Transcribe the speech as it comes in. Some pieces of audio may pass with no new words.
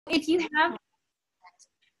if you have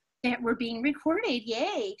that, we're being recorded,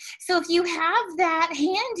 yay. So if you have that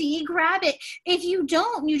handy, grab it. If you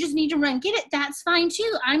don't, you just need to run get it, that's fine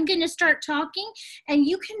too. I'm gonna start talking and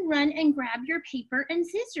you can run and grab your paper and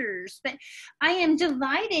scissors. But I am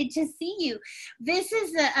delighted to see you. This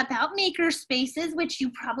is about Makerspaces, which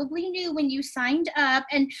you probably knew when you signed up,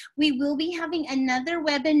 and we will be having another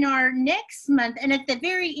webinar next month, and at the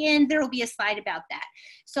very end there will be a slide about that.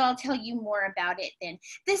 So I'll tell you more about it then.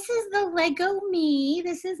 This is the Lego me.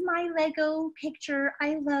 This is my Lego picture.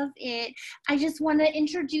 I love it. I just want to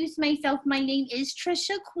introduce myself. My name is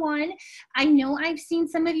Tricia Kuon. I know I've seen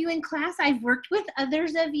some of you in class. I've worked with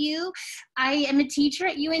others of you. I am a teacher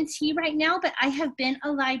at UNT right now, but I have been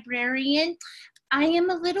a librarian. I am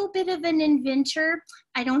a little bit of an inventor.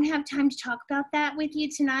 I don't have time to talk about that with you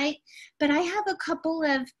tonight, but I have a couple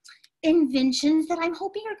of inventions that I'm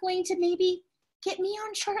hoping are going to maybe get me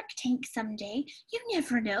on Shark Tank someday. You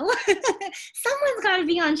never know. Someone's got to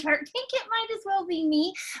be on Shark Tank. It might as well be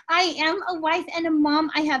me. I am a wife and a mom.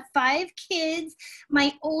 I have 5 kids.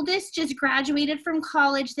 My oldest just graduated from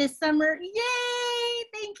college this summer. Yay!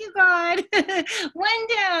 Thank you, God. 1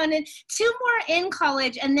 down and 2 more in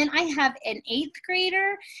college. And then I have an 8th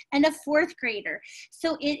grader and a 4th grader.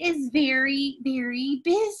 So it is very, very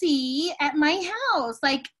busy at my house,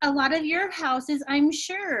 like a lot of your houses, I'm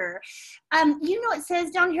sure. You know, it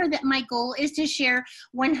says down here that my goal is to share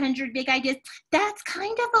 100 big ideas. That's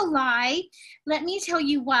kind of a lie. Let me tell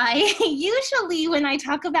you why. Usually when I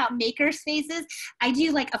talk about Makerspaces, I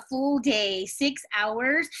do like a full day, 6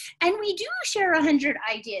 hours, and we do share 100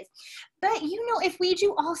 ideas. But you know, if we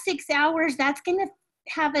do all 6 hours, that's going to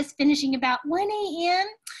have us finishing about 1 a.m.,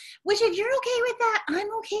 which if you're okay with that,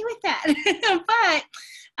 I'm okay with that. But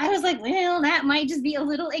I was like, well, that might just be a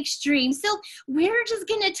little extreme. So we're just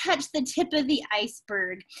going to touch the tip of the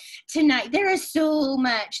iceberg tonight. There is so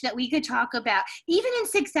much that we could talk about. Even in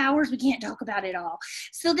 6 hours, we can't talk about it all.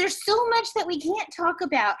 So there's so much that we can't talk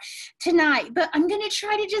about tonight. But I'm going to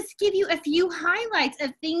try to just give you a few highlights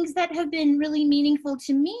of things that have been really meaningful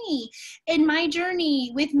to me in my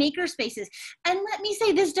journey with Makerspaces. And let me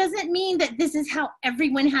say, this doesn't mean that this is how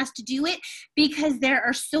everyone has to do it, because there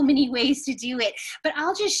are so many ways to do it. But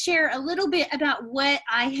I'll just share a little bit about what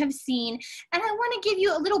I have seen. And I want to give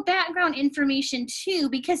you a little background information too,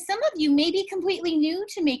 because some of you may be completely new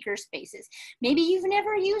to Makerspaces. Maybe you've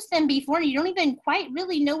never used them before and you don't even quite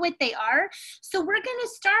really know what they are. So we're going to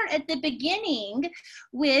start at the beginning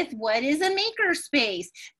with what is a Makerspace.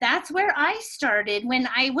 That's where I started. When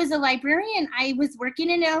I was a librarian, I was working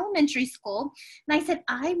in elementary school, and I said,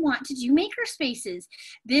 I want to do Makerspaces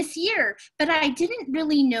this year, but I didn't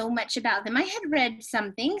really know much about them. I had read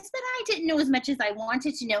some things, but I didn't know as much as I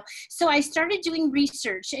wanted to know. So I started doing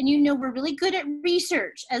research, and you know, we're really good at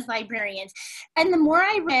research as librarians. And the more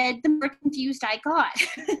I read, the more confused I got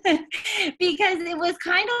because it was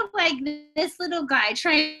kind of like this little guy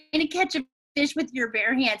trying to catch a fish with your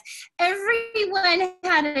bare hands. Everyone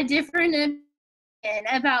had a different opinion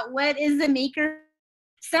about what is a maker.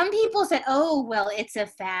 Some people said, oh, well, it's a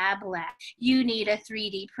fab lab. You need a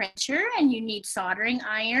 3D printer, and you need soldering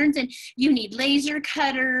irons, and you need laser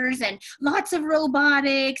cutters and lots of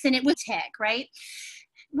robotics, and it was tech, right?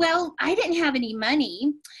 Well, I didn't have any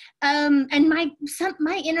money, and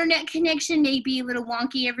my internet connection may be a little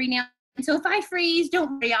wonky every now and then. So if I freeze,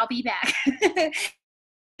 don't worry, I'll be back.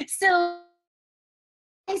 So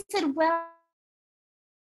I said, well,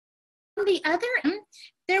 on the other end,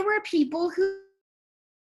 there were people who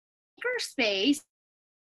Makerspace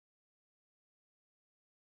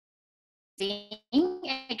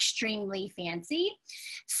extremely fancy.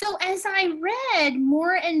 So as I read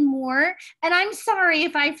more and more, and I'm sorry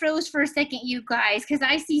if I froze for a second, you guys, because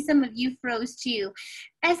I see some of you froze too.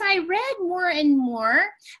 As I read more and more,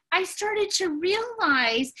 I started to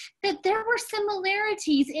realize that there were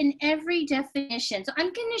similarities in every definition. So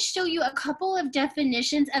I'm going to show you a couple of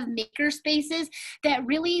definitions of Makerspaces that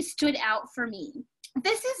really stood out for me.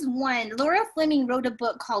 This is one. Laura Fleming wrote a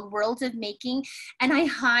book called Worlds of Making, and I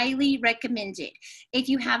highly recommend it. If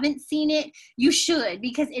you haven't seen it, you should,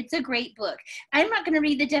 because it's a great book. I'm not going to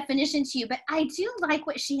read the definition to you, but I do like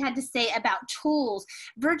what she had to say about tools,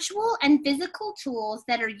 virtual and physical tools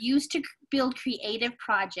that are used to build creative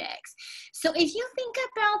projects. So if you think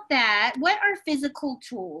about that, what are physical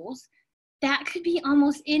tools? That could be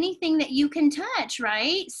almost anything that you can touch,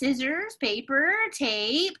 right? Scissors, paper,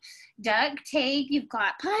 tape, duct tape, you've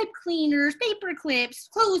got pipe cleaners, paper clips,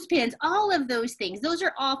 clothespins, all of those things. Those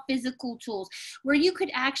are all physical tools where you could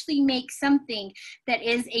actually make something that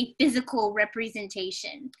is a physical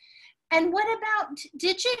representation. And what about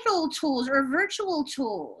digital tools or virtual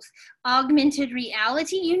tools? Augmented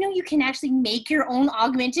reality. You know, you can actually make your own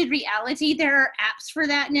augmented reality. There are apps for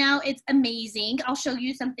that now. It's amazing. I'll show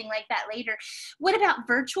you something like that later. What about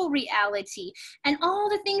virtual reality and all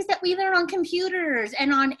the things that we learn on computers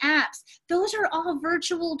and on apps? Those are all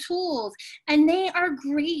virtual tools, and they are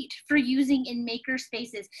great for using in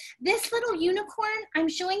Makerspaces. This little unicorn, I'm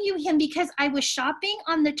showing you him because I was shopping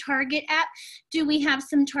on the Target app. Do we have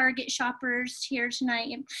some Target shoppers here tonight?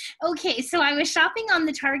 Okay, so I was shopping on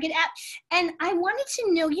the Target app, and I wanted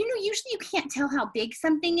to know, you know, usually you can't tell how big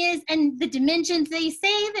something is, and the dimensions, they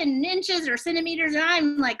say in inches or centimeters, and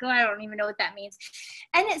I'm like, oh, I don't even know what that means.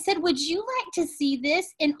 And it said, would you like to see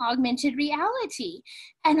this in augmented reality?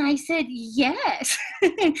 And I said, yes.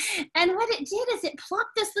 And what it did is it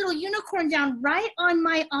plopped this little unicorn down right on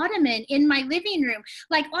my ottoman in my living room,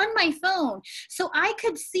 like on my phone. So I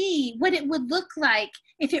could see what it would look like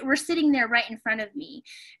if it were sitting there right in front of me.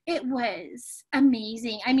 It was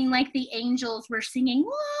amazing. I mean, like the angels were singing,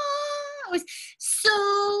 whoa, it was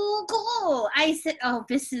so cool. I said, oh,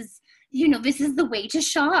 this is, you know, this is the way to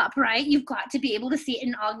shop, right? You've got to be able to see it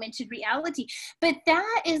in augmented reality. But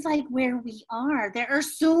that is like where we are. There are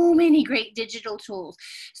so many great digital tools.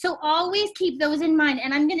 So always keep those in mind.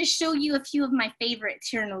 And I'm going to show you a few of my favorites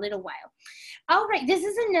here in a little while. All right, this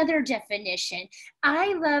is another definition.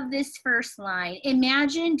 I love this first line.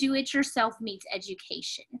 Imagine do-it-yourself meets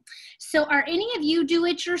education. So are any of you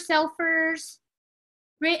do-it-yourselfers?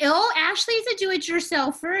 Oh, Ashley's a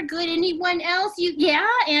do-it-yourselfer. Good. Anyone else? You? Yeah,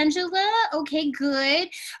 Angela. Okay, good.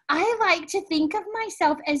 I like to think of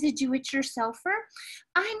myself as a do-it-yourselfer.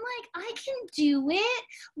 I'm like, I can do it.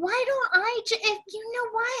 Why don't I? If you know,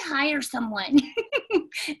 why hire someone?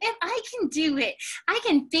 If I can do it, I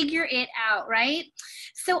can figure it out, right?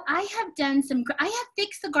 So I have done I have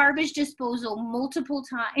fixed the garbage disposal multiple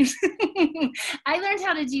times. I learned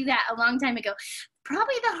how to do that a long time ago.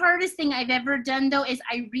 Probably the hardest thing I've ever done, though, is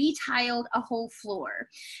I retiled a whole floor.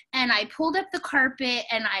 And I pulled up the carpet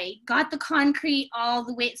and I got the concrete all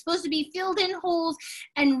the way. It's supposed to be filled in holes,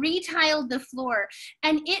 and retiled the floor.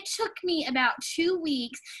 And it took me about 2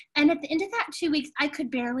 weeks. And at the end of that 2 weeks, I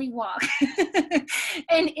could barely walk.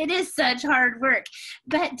 And it is such hard work.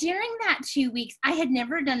 But during that 2 weeks, I had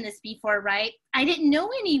never done this before, right? I didn't know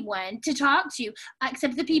anyone to talk to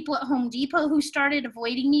except the people at Home Depot, who started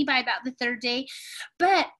avoiding me by about the third day.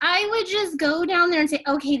 But I would just go down there and say,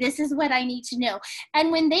 okay, this is what I need to know.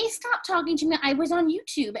 And when they stopped talking to me, I was on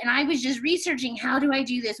YouTube and I was just researching, how do I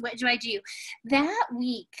do this? What do I do? That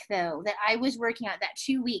week, though, that I was working out, that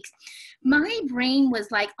 2 weeks, my brain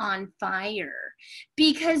was like on fire.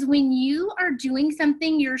 Because when you are doing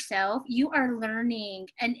something yourself, you are learning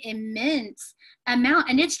an immense amount,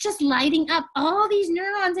 and it's just lighting up all these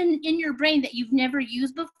neurons in your brain that you've never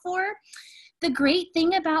used before. The great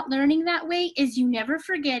thing about learning that way is you never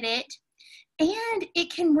forget it, and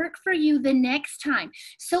it can work for you the next time.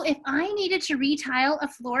 So if I needed to retile a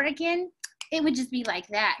floor again, it would just be like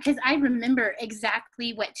that, because I remember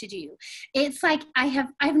exactly what to do. It's like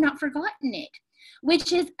I've not forgotten it,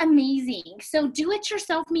 which is amazing. So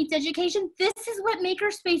do-it-yourself meets education. This is what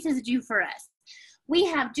Makerspaces do for us. We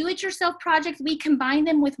have do-it-yourself projects. We combine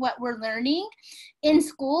them with what we're learning in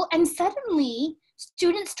school, and suddenly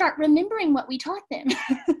students start remembering what we taught them,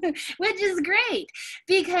 which is great,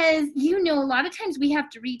 because, you know, a lot of times we have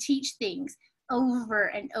to reteach things over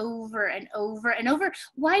and over and over and over.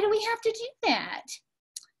 Why do we have to do that?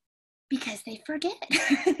 Because they forget.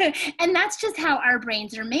 And that's just how our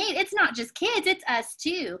brains are made. It's not just kids, it's us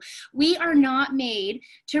too. We are not made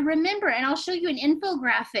to remember. And I'll show you an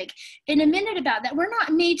infographic in a minute about that. We're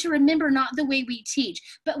not made to remember, not the way we teach.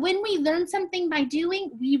 But when we learn something by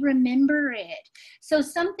doing, we remember it. So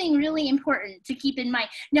something really important to keep in mind.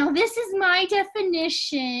 Now, this is my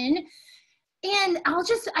definition. And I'm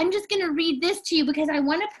just going to read this to you because I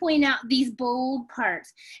want to point out these bold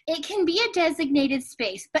parts. It can be a designated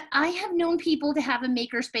space, but I have known people to have a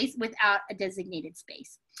makerspace without a designated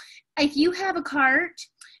space. If you have a cart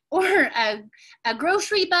or a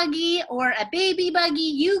grocery buggy or a baby buggy,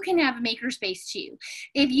 you can have a makerspace too.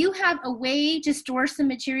 If you have a way to store some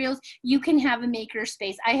materials, you can have a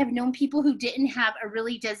makerspace. I have known people who didn't have a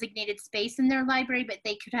really designated space in their library, but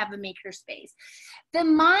they could have a makerspace. The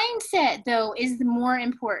mindset, though, is the more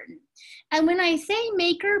important. And when I say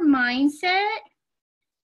maker mindset,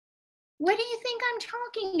 what do you think I'm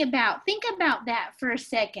talking about? Think about that for a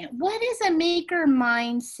second. What is a maker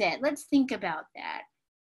mindset? Let's think about that.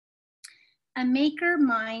 A maker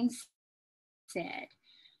mindset.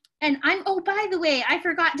 And oh, by the way, I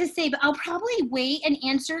forgot to say, but I'll probably wait and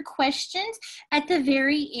answer questions at the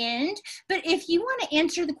very end. But if you want to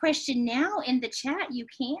answer the question now in the chat, you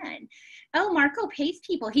can. Oh, Marco pays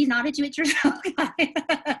people. He's not a do-it-yourself guy.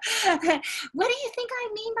 What do you think I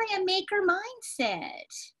mean by a maker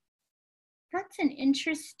mindset? That's an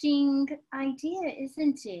interesting idea,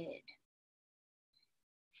 isn't it?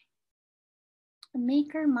 A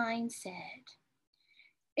maker mindset.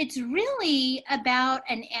 It's really about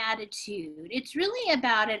an attitude. It's really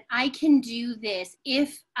about I can do this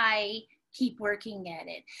if I keep working at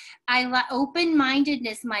it.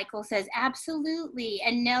 Open-mindedness, Michael says, absolutely.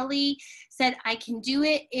 And Nellie said, I can do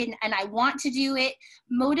it and I want to do it.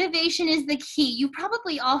 Motivation is the key. You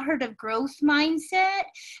probably all heard of growth mindset.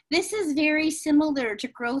 This is very similar to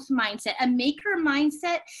growth mindset. A maker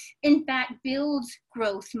mindset, in fact, builds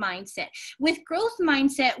growth mindset. With growth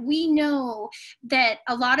mindset, we know that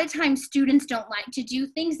a lot of times students don't like to do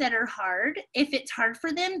things that are hard. If it's hard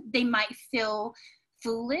for them, they might feel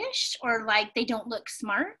foolish or like they don't look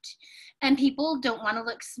smart, and people don't want to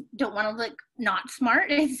look not smart.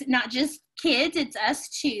 It's not just kids, it's us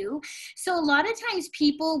too. So a lot of times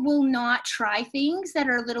people will not try things that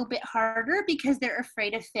are a little bit harder because they're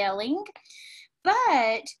afraid of failing.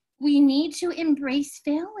 But we need to embrace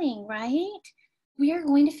failing, right? We are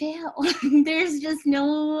going to fail. There's just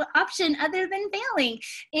no option other than failing.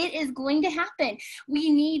 It is going to happen.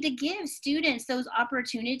 We need to give students those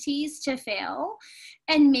opportunities to fail.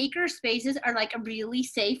 And Makerspaces are like a really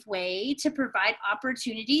safe way to provide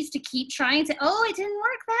opportunities to keep trying. To, oh, it didn't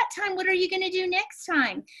work that time. What are you going to do next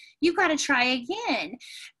time? You've got to try again.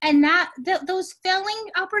 And those failing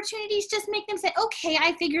opportunities just make them say, okay,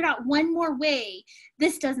 I figured out one more way.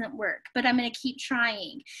 This doesn't work, but I'm going to keep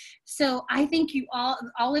trying. So I think you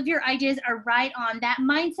all of your ideas are right on. That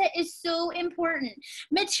mindset is so important.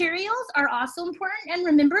 Materials are also important. And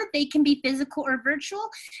remember, they can be physical or virtual,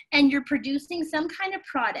 and you're producing some kind of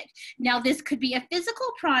product. Now, this could be a physical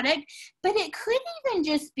product, but it could even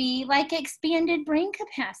just be like expanded brain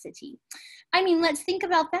capacity. I mean, let's think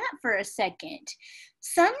about that for a second.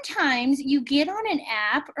 Sometimes you get on an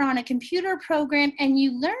app or on a computer program and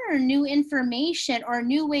you learn new information or a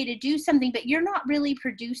new way to do something, but you're not really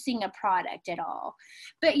producing a product at all.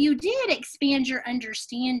 But you did expand your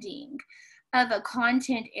understanding of a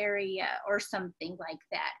content area or something like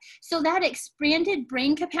that. So that expanded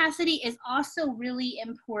brain capacity is also really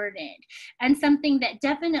important and something that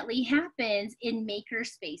definitely happens in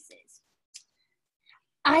Makerspaces.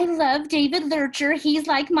 I love David Lurcher. He's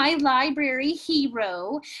like my library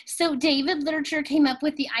hero. So David Lurcher came up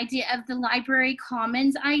with the idea of the library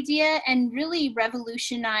commons idea and really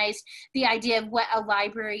revolutionized the idea of what a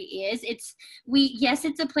library is. Yes,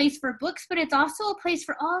 it's a place for books, but it's also a place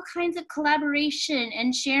for all kinds of collaboration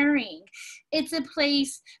and sharing. It's a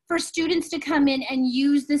place for students to come in and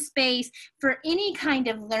use the space for any kind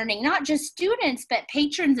of learning, not just students, but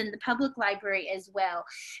patrons in the public library as well.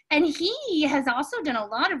 And he has also done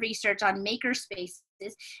a lot of research on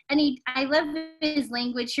Makerspaces. And I love his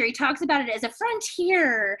language here. He talks about it as a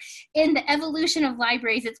frontier in the evolution of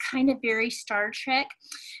libraries. It's kind of very Star Trek,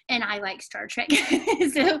 and I like Star Trek.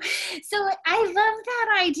 so I love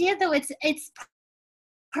that idea, though. It's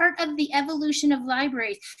part of the evolution of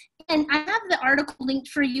libraries. And I have the article linked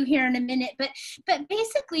for you here in a minute, but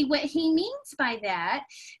basically what he means by that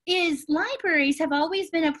is libraries have always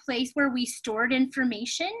been a place where we stored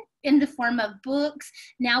information in the form of books.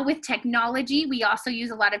 Now with technology, we also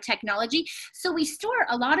use a lot of technology. So we store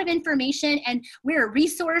a lot of information and we're a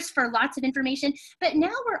resource for lots of information, but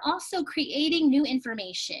now we're also creating new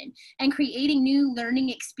information and creating new learning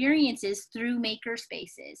experiences through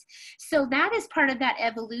Makerspaces. So that is part of that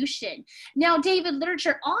evolution. Now, David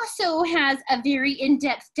Literature also has a very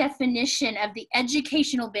in-depth definition of the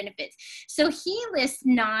educational benefits. So he lists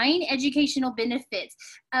 9 educational benefits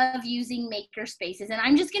of using Makerspaces. And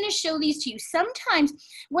I'm just going to show these to you. Sometimes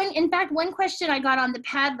in fact, one question I got on the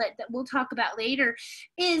Padlet that we'll talk about later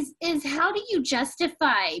is how do you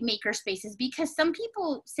justify Makerspaces? Because some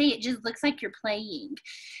people say it just looks like you're playing.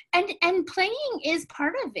 And playing is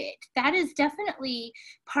part of it. That is definitely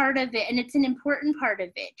part of it. And it's an important part of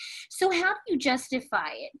it. So how do you justify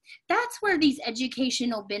it? That's where these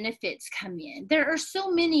educational benefits come in. There are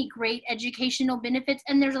so many great educational benefits,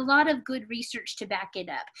 and there's a lot of good research to back it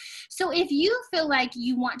up. So if you feel like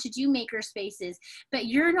you want to do Makerspaces, but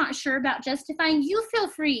you're not sure about justifying, you feel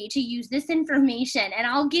free to use this information. And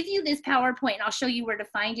I'll give you this PowerPoint and I'll show you where to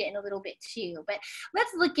find it in a little bit too. But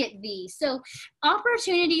let's look at these. So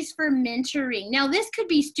opportunities for mentoring. Now this could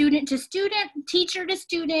be student to student, teacher to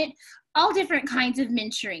student, all different kinds of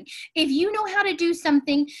mentoring. If you know how to do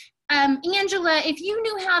something, Angela, if you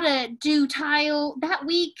knew how to do tile that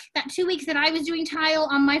week, that 2 weeks that I was doing tile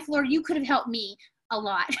on my floor, you could have helped me a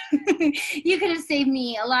lot. You could have saved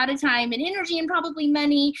me a lot of time and energy and probably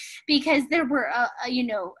money, because there were, you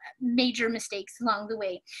know, major mistakes along the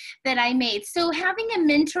way that I made. So having a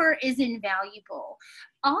mentor is invaluable.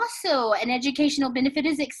 Also, an educational benefit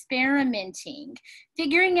is experimenting,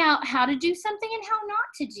 figuring out how to do something and how not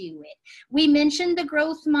to do it. We mentioned the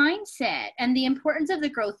growth mindset and the importance of the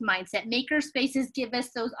growth mindset. Makerspaces give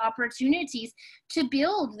us those opportunities to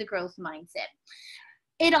build the growth mindset.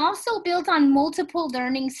 It also builds on multiple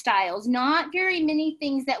learning styles. Not very many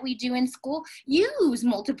things that we do in school use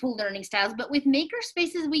multiple learning styles, but with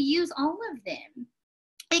Makerspaces, we use all of them.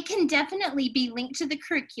 It can definitely be linked to the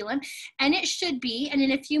curriculum, and it should be, and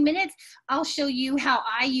in a few minutes, I'll show you how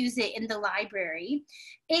I use it in the library.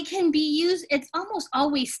 It can be used, it's almost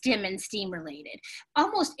always STEM and STEAM related.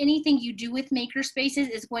 Almost anything you do with Makerspaces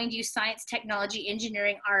is going to use science, technology,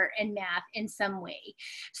 engineering, art, and math in some way.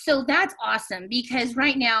 So that's awesome, because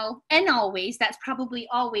right now, and always, that's probably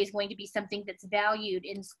always going to be something that's valued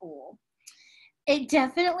in school. It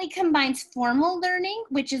definitely combines formal learning,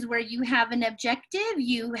 which is where you have an objective,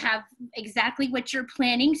 you have exactly what you're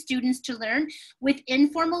planning students to learn, with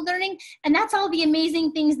informal learning, and that's all the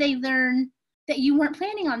amazing things they learn that you weren't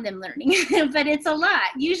planning on them learning, but it's a lot.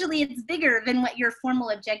 Usually it's bigger than what your formal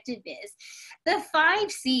objective is. The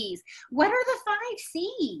 5 C's. What are the 5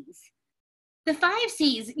 C's? The 5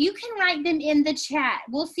 C's, you can write them in the chat.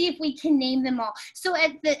 We'll see if we can name them all. So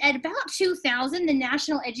at about 2000, the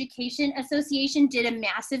National Education Association did a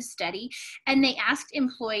massive study, and they asked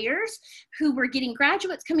employers who were getting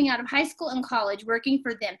graduates coming out of high school and college working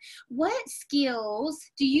for them, what skills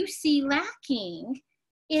do you see lacking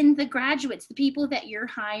in the graduates, the people that you're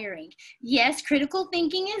hiring? Yes, critical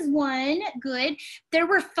thinking is one. Good. There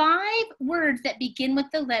were 5 words that begin with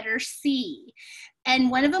the letter C.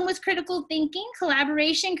 And one of them was critical thinking,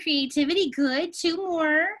 collaboration, creativity. Good. 2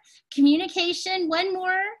 more. Communication. 1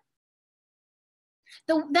 more.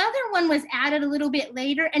 The other one was added a little bit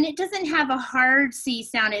later, and it doesn't have a hard C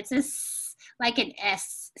sound. It's like an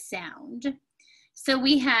S sound. So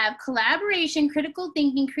we have collaboration, critical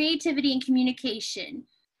thinking, creativity, and communication.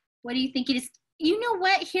 What do you think it is? You know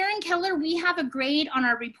what? Here in Keller, we have a grade on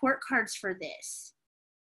our report cards for this.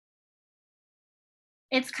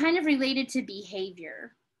 It's kind of related to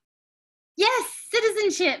behavior. Yes,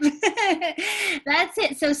 citizenship. That's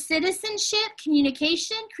it. So citizenship,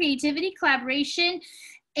 communication, creativity, collaboration,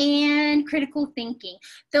 and critical thinking.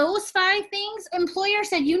 Those 5 things, employer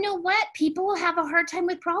said, you know what? People will have a hard time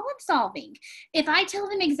with problem solving. If I tell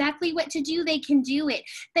them exactly what to do, they can do it.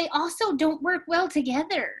 They also don't work well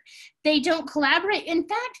together. They don't collaborate. In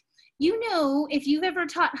fact, you know, if you've ever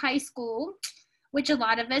taught high school, which a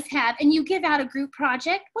lot of us have, and you give out a group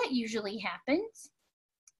project, what usually happens?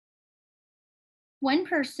 One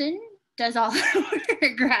person does all the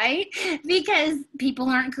work, right? Because people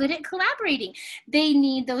aren't good at collaborating. They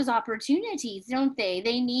need those opportunities, don't they?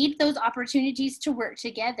 They need those opportunities to work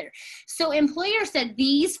together. So employer said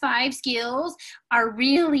these 5 skills are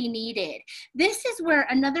really needed. This is where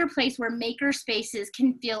another place where Makerspaces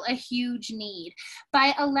can feel a huge need,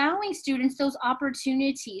 by allowing students those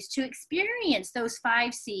opportunities to experience those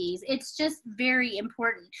 5 C's. It's just very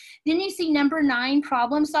important. Then you see number 9,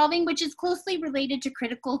 problem solving, which is closely related to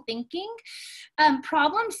critical thinking.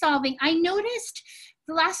 Problem solving, I noticed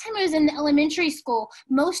the last time I was in the elementary school,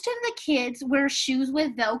 most of the kids wear shoes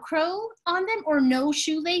with Velcro on them or no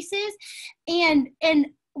shoelaces. And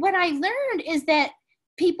what I learned is that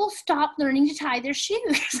people stop learning to tie their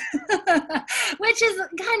shoes, which is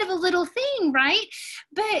kind of a little thing, right?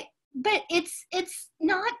 But it's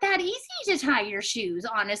not that easy to tie your shoes,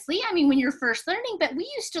 honestly. I mean, when you're first learning, but we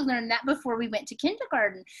used to learn that before we went to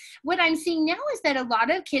kindergarten. What I'm seeing now is that a lot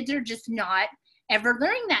of kids are just not ever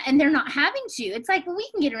learning that, and they're not having to. It's like, well, we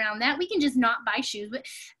can get around that. We can just not buy shoes. But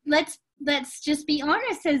let's just be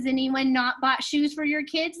honest. Has anyone not bought shoes for your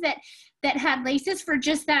kids that had laces for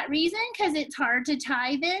just that reason? Because it's hard to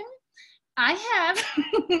tie them. I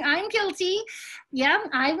have. I'm guilty. Yeah,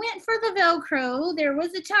 I went for the Velcro. There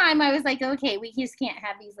was a time I was like, okay, we just can't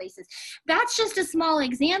have these laces. That's just a small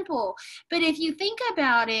example. But if you think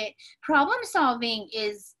about it, problem solving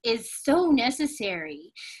is so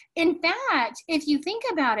necessary. In fact, if you think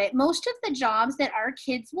about it, most of the jobs that our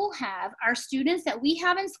kids will have, our students that we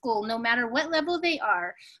have in school, no matter what level they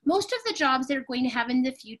are, most of the jobs they're going to have in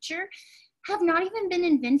the future have not even been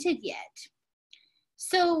invented yet.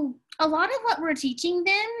 So a lot of what we're teaching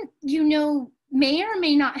them, you know, may or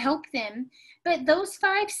may not help them, but those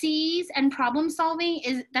 5 C's and problem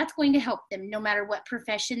solving that's going to help them no matter what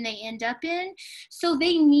profession they end up in. So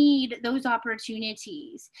they need those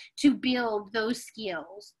opportunities to build those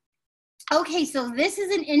skills. Okay, so this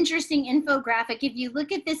is an interesting infographic. If you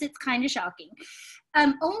look at this, it's kind of shocking.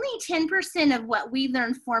 Only 10% of what we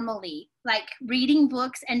learn formally, like reading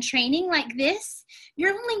books and training like this,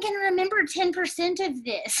 you're only going to remember 10% of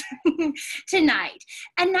this tonight.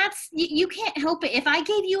 And that's, you can't help it. If I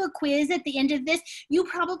gave you a quiz at the end of this, you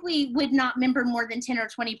probably would not remember more than 10 or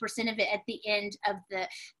 20% of it at the end of the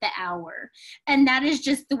hour. And that is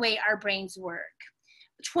just the way our brains work.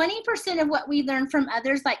 20% of what we learn from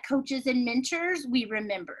others, like coaches and mentors, we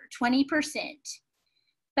remember, 20%.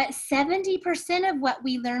 But 70% of what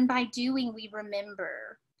we learn by doing, we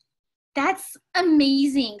remember. That's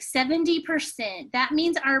amazing, 70%. That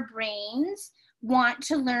means our brains want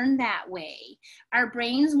to learn that way. Our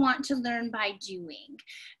brains want to learn by doing.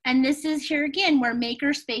 And this is here again where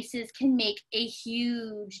Makerspaces can make a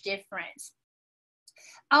huge difference.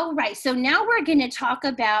 All right, so now we're going to talk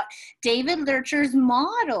about David Lurcher's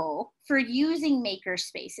model for using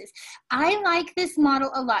Makerspaces. I like this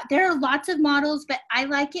model a lot. There are lots of models, but I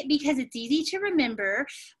like it because it's easy to remember.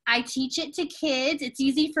 I teach it to kids. It's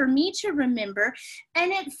easy for me to remember,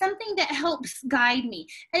 and it's something that helps guide me.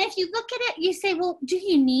 And if you look at it, you say, well, do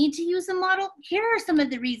you need to use a model? Here are some of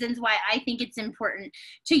the reasons why I think it's important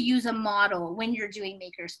to use a model when you're doing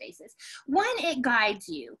Makerspaces. One, it guides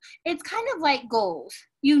you. It's kind of like goals.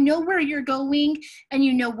 You know where you're going and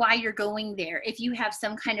you know why you're going there if you have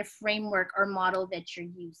some kind of framework or model that you're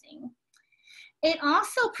using. It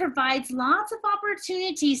also provides lots of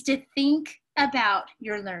opportunities to think about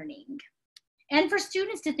your learning and for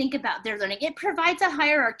students to think about their learning. It provides a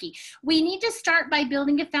hierarchy. We need to start by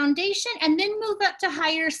building a foundation and then move up to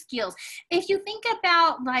higher skills. If you think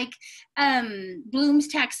about like Bloom's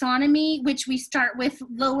taxonomy, which we start with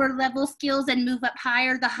lower level skills and move up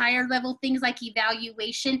higher, the higher level things like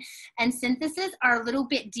evaluation and synthesis are a little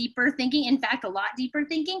bit deeper thinking, in fact, a lot deeper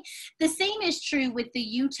thinking. The same is true with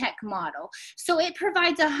the UTech model. So it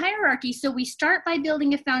provides a hierarchy. So we start by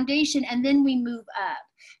building a foundation and then we move up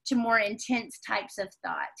to more intense types of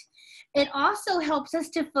thought. It also helps us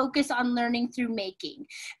to focus on learning through making.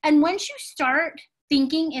 And once you start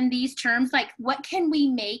thinking in these terms, like what can we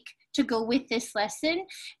make to go with this lesson,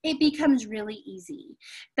 it becomes really easy.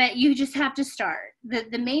 But you just have to start.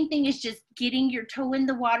 The main thing is just getting your toe in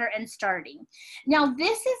the water and starting. Now,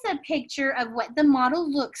 this is a picture of what the model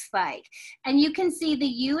looks like. And you can see the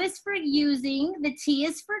U is for using, the T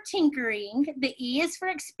is for tinkering, the E is for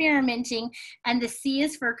experimenting, and the C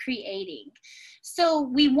is for creating. So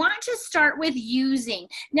we want to start with using.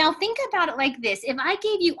 Now think about it like this. If I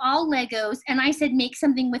gave you all Legos and I said make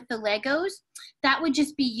something with the Legos, that would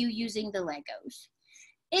just be you using the Legos.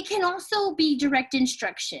 It can also be direct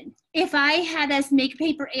instruction. If I had us make a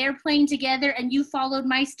paper airplane together and you followed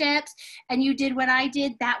my steps and you did what I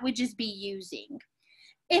did, that would just be using.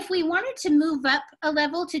 If we wanted to move up a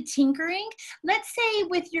level to tinkering, let's say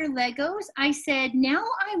with your Legos, I said, now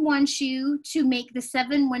I want you to make the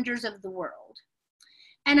 7 wonders of the world.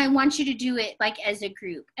 And I want you to do it like as a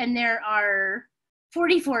group. And there are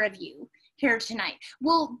 44 of you here tonight.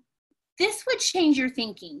 Well, this would change your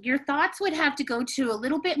thinking. Your thoughts would have to go to a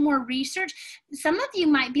little bit more research. Some of you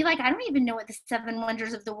might be like, I don't even know what the 7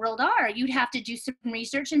 wonders of the world are. You'd have to do some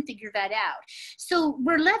research and figure that out. So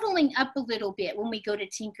we're leveling up a little bit when we go to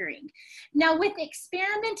tinkering. Now with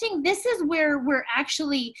experimenting, this is where we're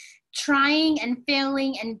actually trying and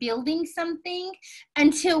failing and building something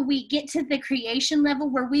until we get to the creation level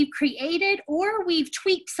where we've created or we've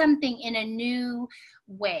tweaked something in a new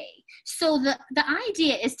way. So the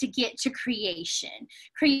idea is to get to creation,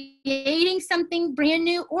 creating something brand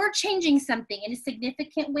new or changing something in a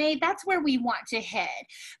significant way. That's where we want to head.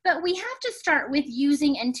 But we have to start with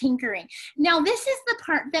using and tinkering. Now, this is the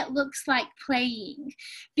part that looks like playing,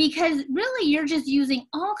 because really you're just using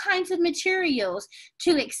all kinds of materials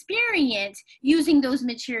to experience using those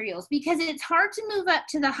materials, because it's hard to move up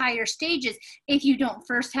to the higher stages if you don't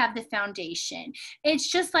first have the foundation. It's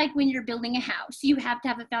just like when you're building a house. You have to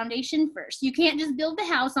have a foundation first. You can't just build the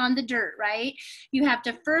house on the dirt, right? You have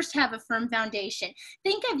to first have a firm foundation.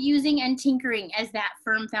 Think of using and tinkering as that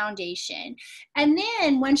firm foundation. And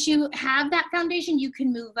then once you have that foundation, you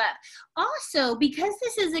can move up. Also, because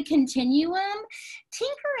this is a continuum,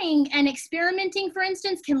 tinkering and experimenting, for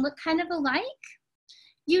instance, can look kind of alike,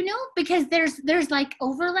 you know, because there's like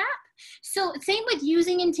overlap. So same with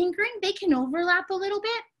using and tinkering, they can overlap a little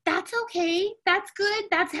bit. That's okay. That's good.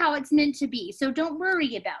 That's how it's meant to be. So don't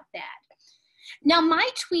worry about that. Now, my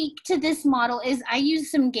tweak to this model is I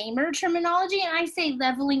use some gamer terminology and I say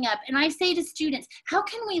leveling up. And I say to students, how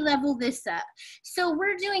can we level this up? So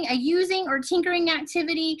we're doing a using or tinkering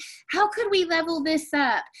activity. How could we level this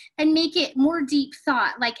up and make it more deep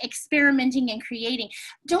thought, like experimenting and creating?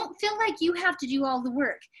 Don't feel like you have to do all the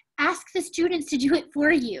work. Ask the students to do it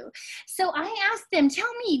for you. So I ask them,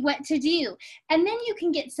 tell me what to do. And then you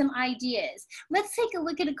can get some ideas. Let's take a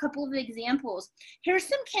look at a couple of examples. Here's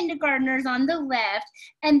some kindergartners on the left,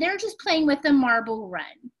 and they're just playing with a marble run.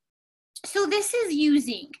 So this is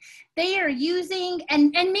using. They are using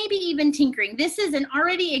and maybe even tinkering. This is an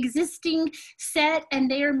already existing set and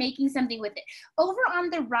they are making something with it. Over on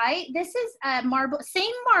the right, this is a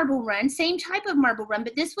same marble run, same type of marble run,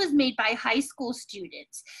 but this was made by high school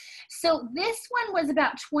students. So this one was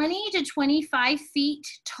about 20 to 25 feet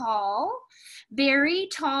tall, very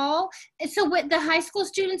tall. So what the high school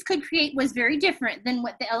students could create was very different than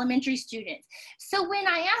what the elementary students. So when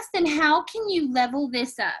I asked them, how can you level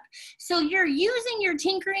this up? So you're using your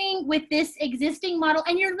tinkering with this existing model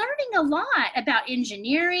and you're learning a lot about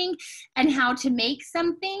engineering and how to make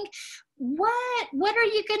something. What are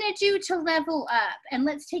you going to do to level up? And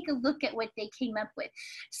let's take a look at what they came up with.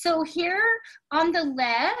 So here on the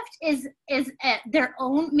left is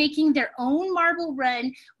making their own marble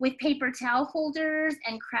run with paper towel holders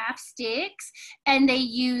and craft sticks, and they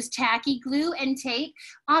use tacky glue and tape.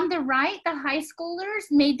 On the right, the high schoolers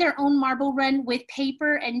made their own marble run with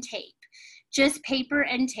paper and tape, just paper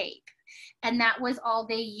and tape. And that was all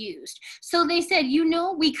they used. So they said, you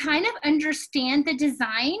know, we kind of understand the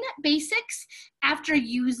design basics after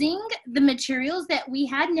using the materials that we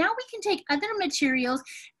had. Now we can take other materials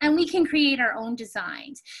and we can create our own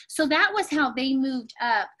designs. So that was how they moved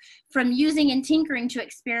up from using and tinkering to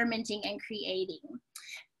experimenting and creating.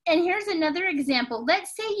 And here's another example.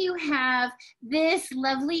 Let's say you have this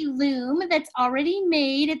lovely loom that's already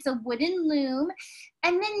made. It's a wooden loom.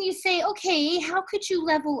 And then you say, okay, how could you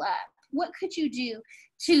level up? What could you do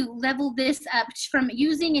to level this up from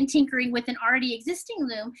using and tinkering with an already existing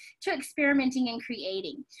loom to experimenting and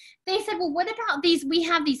creating? They said, well, what about these? We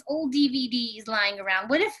have these old DVDs lying around.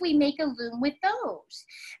 What if we make a loom with those?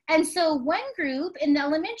 And so one group in the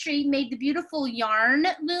elementary made the beautiful yarn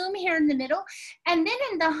loom here in the middle. And then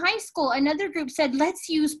in the high school, another group said, let's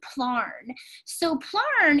use plarn. So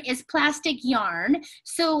plarn is plastic yarn.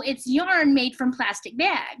 So it's yarn made from plastic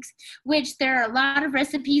bags, which there are a lot of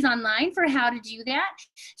recipes online for how to do that.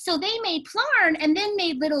 So they made plarn and then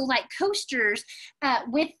made little like coasters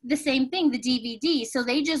with the same thing, the DVD. So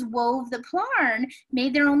they just wove the plarn,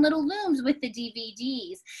 made their own little looms with the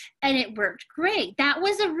DVDs, and it worked great. That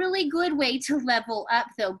was a really good way to level up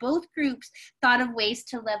though. Both groups thought of ways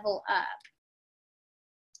to level up.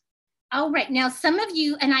 All right, now some of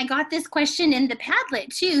you, and I got this question in the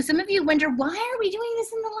Padlet too, some of you wonder, why are we doing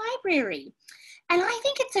this in the library? And I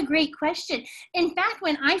think it's a great question. In fact,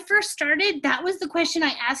 when I first started, that was the question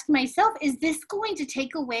I asked myself, is this going to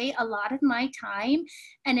take away a lot of my time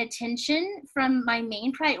and attention from my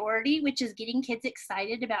main priority, which is getting kids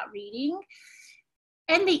excited about reading?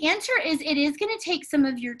 And the answer is it is going to take some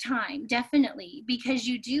of your time, definitely, because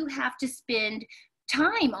you do have to spend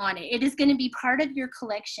time on it. It is going to be part of your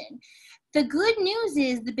collection. The good news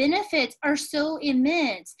is the benefits are so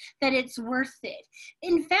immense that it's worth it.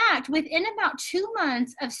 In fact, within about 2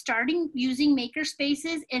 months of starting using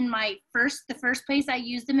Makerspaces in the first place I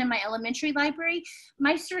used them in my elementary library,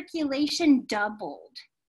 my circulation doubled.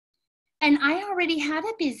 And I already had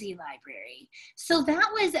a busy library. So that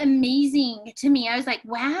was amazing to me. I was like,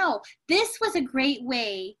 wow, this was a great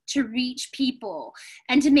way to reach people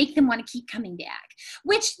and to make them want to keep coming back,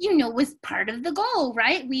 which, you know, was part of the goal,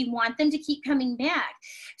 right? We want them to keep coming back.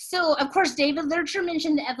 So, of course, David Lurcher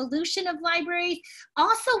mentioned the evolution of libraries.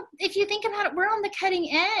 Also, if you think about it, we're on the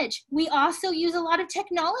cutting edge. We also use a lot of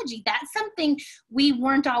technology. That's something we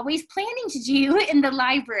weren't always planning to do in the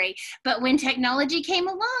library. But when technology came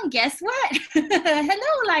along, guess what?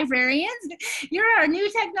 Hello, librarians. You're our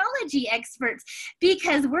new technology experts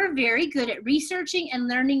because we're very good at researching and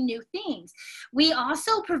learning new things. We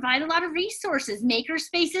also provide a lot of resources.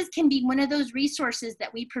 Makerspaces can be one of those resources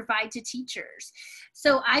that we provide to teachers.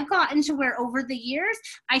 So I've gotten to where over the years,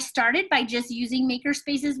 I started by just using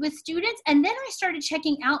Makerspaces with students, and then I started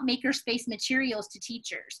checking out Makerspace materials to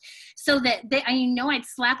teachers so that I'd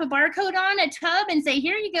slap a barcode on a tub and say,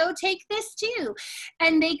 here you go, take this too.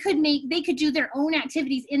 And they could do their own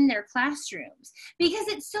activities in their classrooms because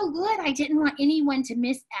it's so good. I didn't want anyone to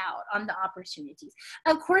miss out on the opportunities.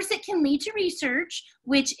 Of course, it can lead to research,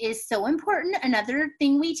 which is so important, another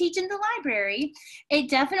thing we teach in the library. It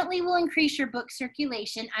definitely will increase your book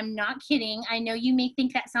circulation. I'm not kidding. I know you may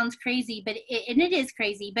think that sounds crazy, but it is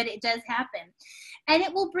crazy, but it does happen. And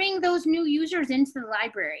it will bring those new users into the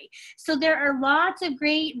library. So there are lots of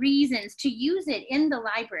great reasons to use it in the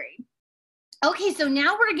library. Okay, so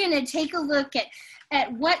now we're gonna take a look at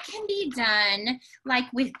what can be done like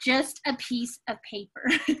with just a piece of paper.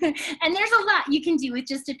 And there's a lot you can do with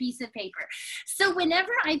just a piece of paper. So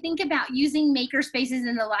whenever I think about using Makerspaces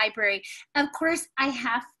in the library, of course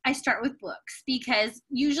I start with books, because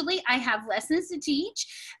usually I have lessons to teach.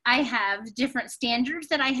 I have different standards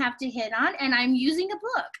that I have to hit on, and I'm using a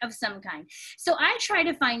book of some kind. So I try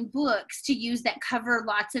to find books to use that cover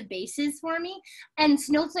lots of bases for me. And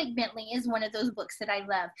Snowflake Bentley is one of those books that I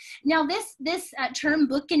love. Now this term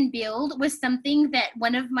book and build was something that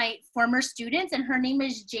one of my former students, and her name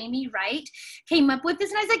is Jamie Wright, came up with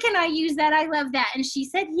this. And I said, can I use that? I love that. And she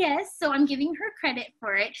said yes, so I'm giving her credit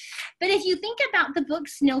for it. But if you think about the book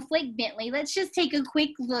Snowflake Bentley, let's just take a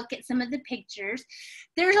quick look at some of the pictures.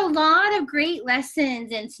 There's a lot of great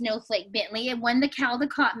lessons in Snowflake Bentley. It won the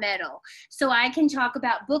Caldecott Medal. So I can talk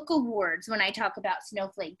about book awards when I talk about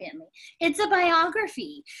Snowflake Bentley. It's a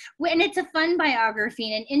biography, and it's a fun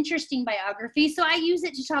biography and an interesting biography. So I use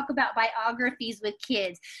it to talk about biographies with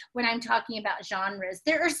kids when I'm talking about genres.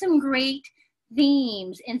 There are some great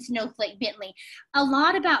themes in Snowflake Bentley. A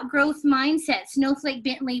lot about growth mindset. Snowflake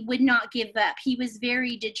Bentley would not give up. He was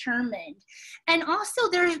very determined. And also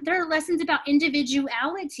there are lessons about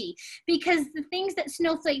individuality, because the things that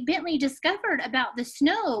Snowflake Bentley discovered about the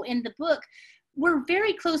snow in the book were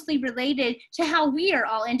very closely related to how we are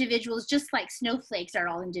all individuals, just like snowflakes are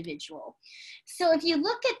all individual. So if you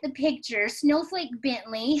look at the picture, Snowflake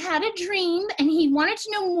Bentley had a dream and he wanted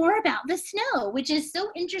to know more about the snow, which is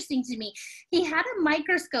so interesting to me. He had a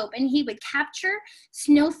microscope and he would capture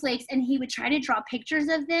snowflakes and he would try to draw pictures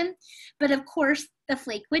of them. But of course, the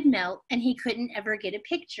flake would melt and he couldn't ever get a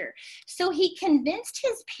picture. So he convinced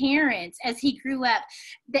his parents as he grew up,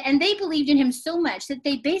 and they believed in him so much that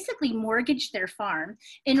they basically mortgaged their farm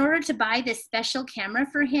in order to buy this special camera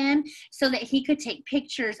for him so that he could take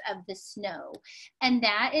pictures of the snow. And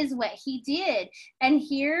that is what he did. And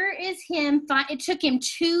here is him. It took him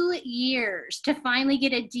 2 years to finally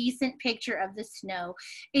get a decent picture of the snow.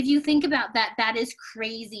 If you think about that, that is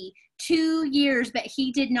crazy. 2 years, but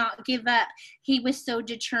he did not give up. He was so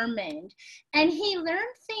determined. And he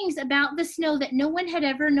learned things about the snow that no one had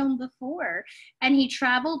ever known before. And he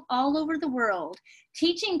traveled all over the world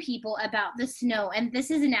teaching people about the snow. And this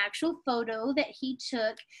is an actual photo that he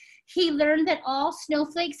took. He learned that all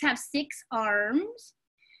snowflakes have 6 arms.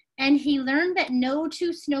 And he learned that no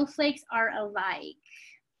 2 snowflakes are alike,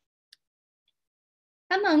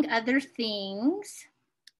 among other things.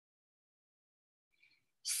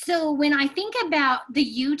 So when I think about the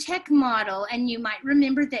U-Tech model, and you might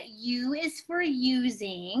remember that U is for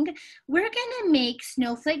using, we're gonna make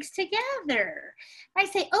snowflakes together. I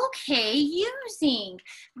say, okay, using.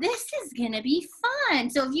 This is gonna be fun.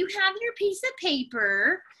 So if you have your piece of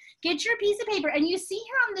paper, get your piece of paper, and you see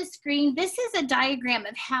here on the screen, this is a diagram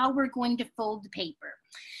of how we're going to fold the paper.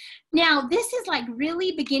 Now, this is like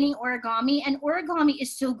really beginning origami, and origami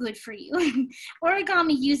is so good for you.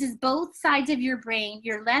 Origami uses both sides of your brain,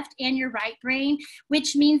 your left and your right brain,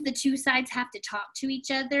 which means the 2 sides have to talk to each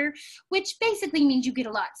other, which basically means you get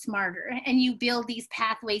a lot smarter and you build these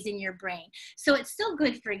pathways in your brain. So it's still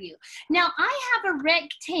good for you. Now, I have a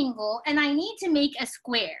rectangle and I need to make a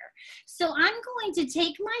square. So I'm going to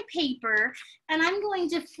take my paper and I'm going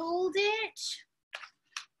to fold it.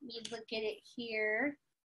 Let me look at it here.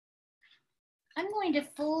 I'm going to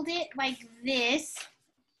fold it like this.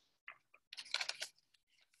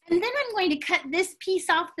 And then I'm going to cut this piece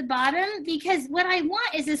off the bottom, because what I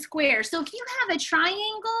want is a square. So if you have a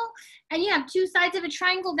triangle and you have 2 sides of a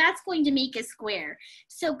triangle, that's going to make a square.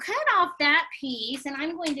 So cut off that piece, and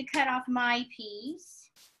I'm going to cut off my piece.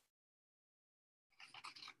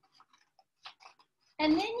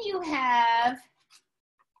 And then you have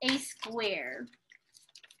a square.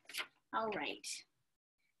 All right.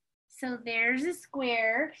 So there's a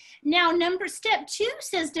square. Now step 2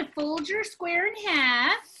 says to fold your square in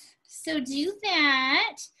half. So do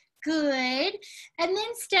that, good. And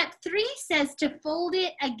then step 3 says to fold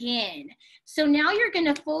it again. So now you're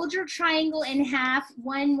gonna fold your triangle in half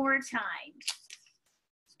one more time.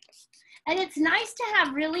 And it's nice to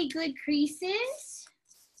have really good creases.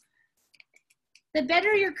 The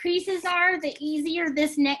better your creases are, the easier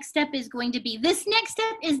this next step is going to be. This next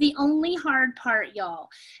step is the only hard part, y'all.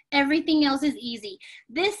 Everything else is easy.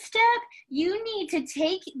 This step, you need to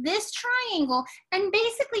take this triangle and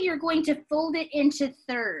basically you're going to fold it into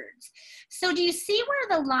thirds. So do you see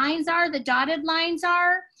where the lines are, the dotted lines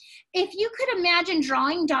are? If you could imagine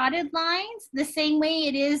drawing dotted lines the same way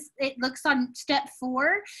it looks on step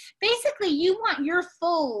 4, basically you want your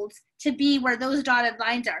folds to be where those dotted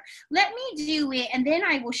lines are. Let me do it and then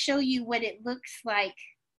I will show you what it looks like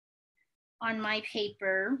on my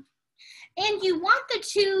paper. And you want the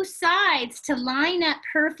two sides to line up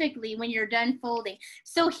perfectly when you're done folding.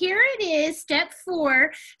 So here it is, step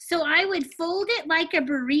 4. So I would fold it like a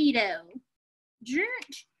burrito.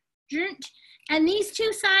 And these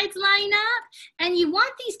two sides line up, and you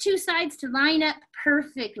want these two sides to line up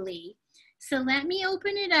perfectly. So let me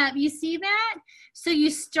open it up. You see that? So you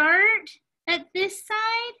start at this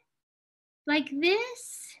side, like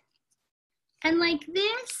this, and like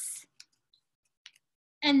this.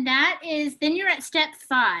 And that is, then you're at step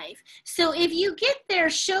 5. So if you get there,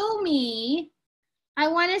 show me. I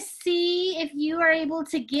want to see if you are able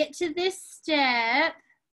to get to this step.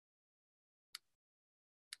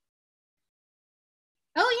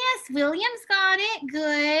 Oh yes, William's got it,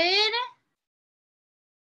 good.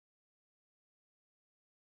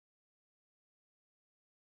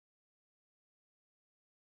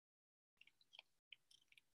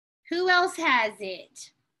 Who else has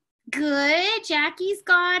it? Good, Jackie's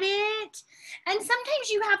got it. And sometimes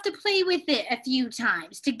you have to play with it a few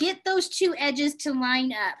times to get those two edges to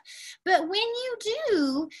line up. But when you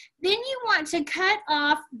do, then you want to cut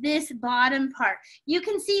off this bottom part. You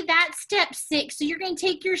can see that's step 6. So you're going to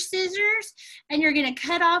take your scissors and you're going to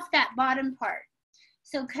cut off that bottom part.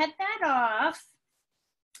 So cut that off.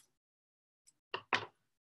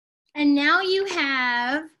 And now you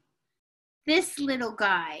have this little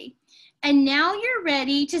guy. And now you're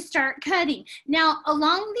ready to start cutting. Now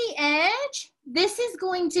along the edge, this is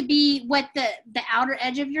going to be what the outer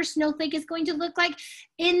edge of your snowflake is going to look like.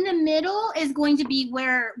 In the middle is going to be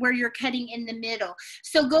where you're cutting in the middle.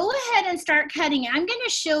 So go ahead and start cutting. I'm going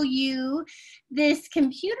to show you this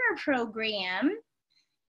computer program.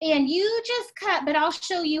 And you just cut, but I'll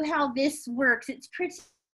show you how this works. It's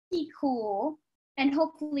pretty cool. And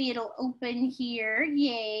hopefully it'll open here.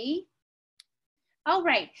 Yay. All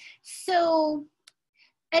right, so,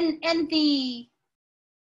 yes,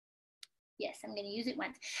 I'm gonna use it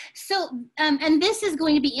once. So, and this is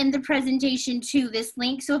going to be in the presentation too, this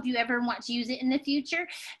link, so if you ever want to use it in the future.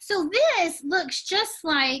 So this looks just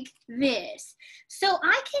like this. So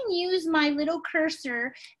I can use my little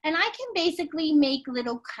cursor and I can basically make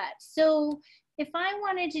little cuts. So if I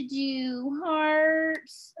wanted to do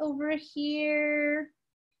hearts over here,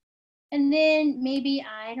 and then maybe,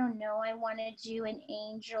 I don't know, I want to do an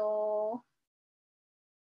angel.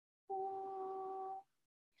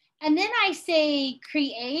 And then I say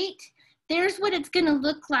create. There's what it's going to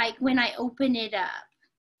look like when I open it up.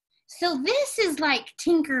 So this is like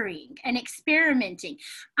tinkering and experimenting.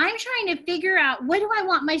 I'm trying to figure out, what do I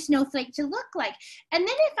want my snowflake to look like? And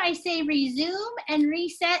then if I say resume and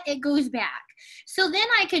reset, it goes back. So then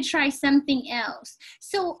I could try something else.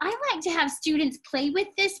 So I like to have students play with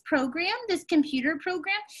this program, this computer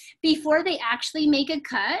program, before they actually make a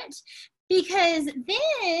cut. Because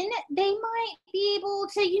then they might be able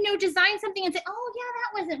to, you know, design something and say, oh yeah,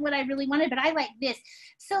 that wasn't what I really wanted, but I like this.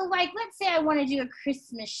 So like, let's say I want to do a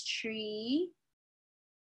Christmas tree.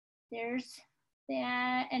 There's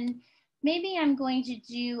that. And maybe I'm going to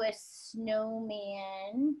do a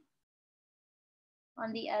snowman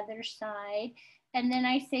on the other side. And then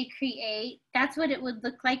I say create. That's what it would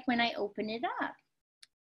look like when I open it up.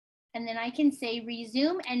 And then I can say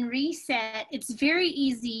resume and reset. It's very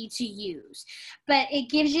easy to use, but it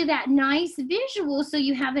gives you that nice visual so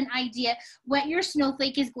you have an idea what your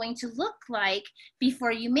snowflake is going to look like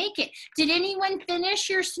before you make it. Did anyone finish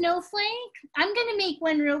your snowflake? I'm gonna make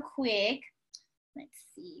one real quick. Let's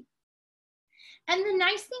see. And the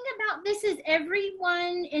nice thing about this is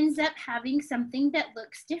everyone ends up having something that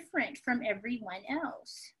looks different from everyone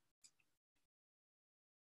else.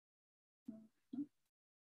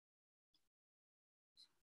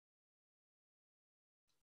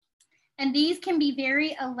 And these can be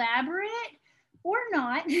very elaborate or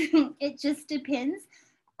not. It just depends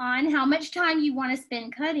on how much time you want to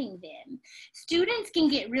spend cutting them. Students can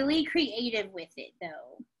get really creative with it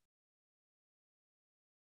though.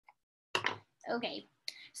 Okay,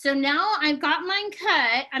 so now I've got mine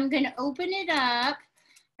cut. I'm going to open it up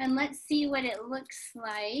and let's see what it looks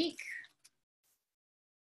like.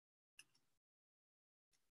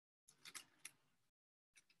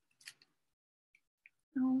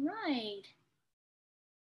 All right.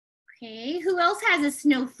 Okay, who else has a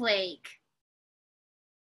snowflake?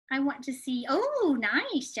 I want to see, oh,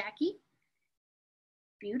 nice, Jackie.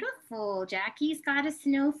 Beautiful, Jackie's got a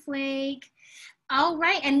snowflake. All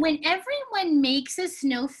right, and when everyone makes a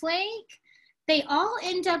snowflake, they all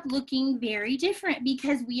end up looking very different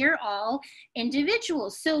because we are all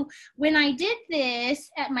individuals. So when I did this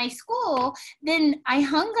at my school, then I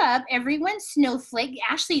hung up everyone's snowflake.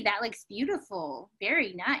 Ashley, that looks beautiful.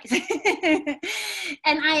 Very nice.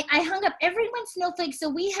 And I hung up everyone's snowflake. So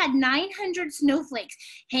we had 900 snowflakes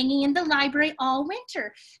hanging in the library all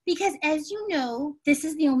winter because, as you know, this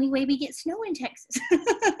is the only way we get snow in Texas.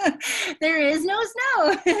 There is no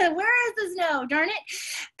snow. Where is the snow? Darn it.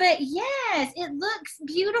 But yes, it looks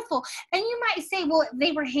beautiful. And you might say, well,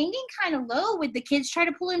 they were hanging kind of low. Would the kids try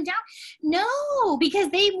to pull them down? No, because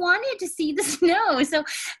they wanted to see the snow. So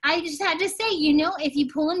I just had to say, you know, if you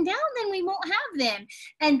pull them down, then we won't have them.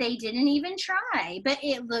 And they didn't even try, but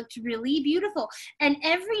it looked really beautiful. And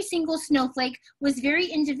every single snowflake was very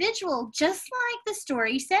individual, just like the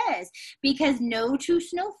story says, because no two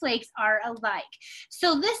snowflakes are alike.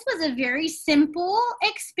 So this was a very simple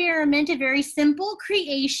experiment, a very simple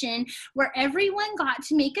creation where everyone got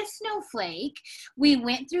to make a snowflake. We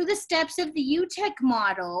went through the steps of the UTech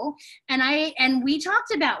model, and we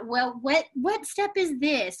talked about, well, what step is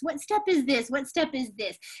this? What step is this? What step is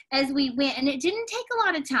this? As we went, and it didn't take a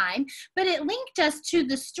lot of time, but it linked us to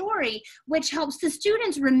the story, which helps the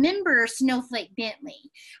students remember Snowflake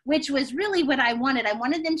Bentley, which was really what I wanted. I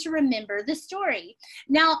wanted them to remember the story.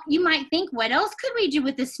 Now, you might think, what else could we do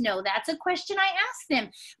with the snow? That's a question I asked them.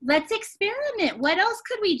 Let's experiment. What else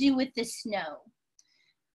could we do with the snow?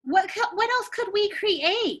 What else could we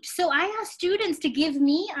create? So I asked students to give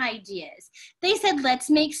me ideas. They said, let's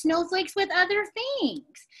make snowflakes with other things.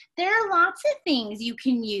 There are lots of things you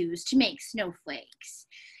can use to make snowflakes.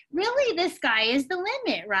 Really, the sky is the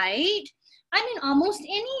limit, right? I mean, almost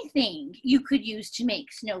anything you could use to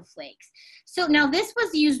make snowflakes. So now this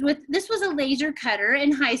was a laser cutter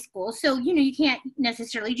in high school. So, you know, you can't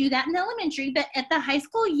necessarily do that in elementary, but at the high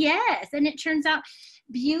school, yes. And it turns out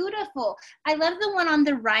beautiful. I love the one on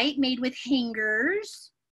the right made with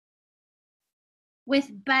hangers,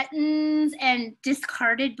 with buttons and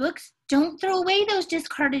discarded books. Don't throw away those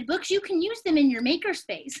discarded books. You can use them in your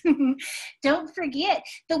Makerspace. Don't forget.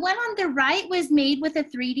 The one on the right was made with a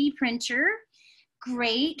 3D printer.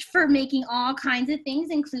 Great for making all kinds of things,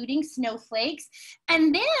 including snowflakes.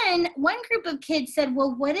 And then one group of kids said,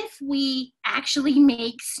 well, what if we actually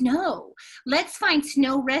make snow? Let's find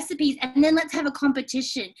snow recipes, and then let's have a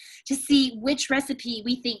competition to see which recipe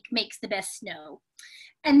we think makes the best snow.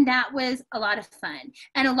 And that was a lot of fun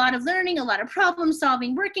and a lot of learning, a lot of problem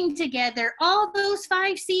solving, working together, all those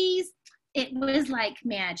 5 C's. It was like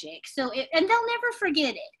magic. So, and they'll never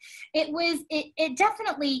forget it. It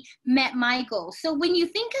definitely met my goals. So when you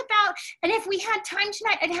think about, and if we had time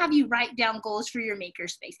tonight, I'd have you write down goals for your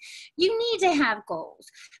Makerspace. You need to have goals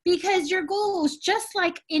because your goals, just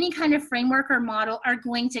like any kind of framework or model, are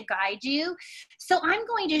going to guide you. So I'm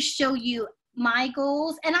going to show you my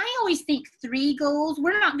goals, and I always think 3 goals.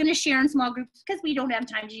 We're not going to share in small groups because we don't have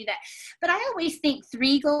time to do that, but I always think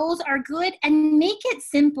 3 goals are good, and make it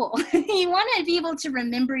simple. You want to be able to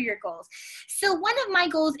remember your goals. So one of my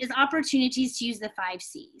goals is opportunities to use the 5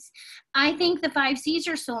 C's. I think the 5 C's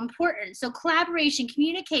are so important. So collaboration,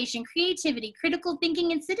 communication, creativity, critical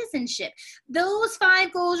thinking, and citizenship. Those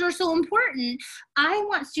 5 goals are so important. I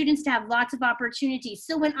want students to have lots of opportunities.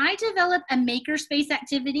 So when I develop a Makerspace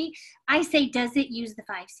activity, I say, does it use the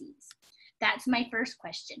 5 C's? That's my first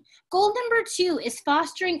question. Goal number 2 is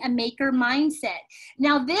fostering a maker mindset.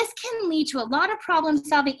 Now this can lead to a lot of problem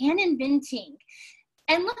solving and inventing.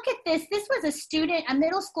 And look at this. This was a student, a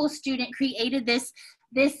middle school student created this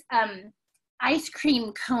ice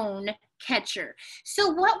cream cone catcher. So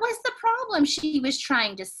what was the problem she was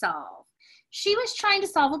trying to solve? She was trying to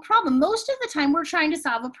solve a problem. Most of the time we're trying to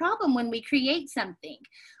solve a problem when we create something.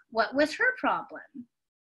 What was her problem?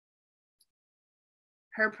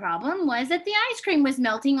 Her problem was that the ice cream was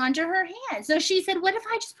melting onto her hand. So she said, what if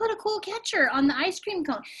I just put a cool catcher on the ice cream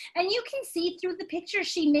cone? And you can see through the picture,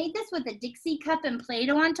 she made this with a Dixie cup and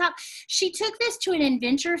Play-Doh on top. She took this to an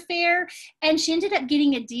inventor fair, and she ended up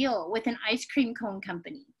getting a deal with an ice cream cone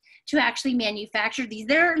company. to actually manufacture these.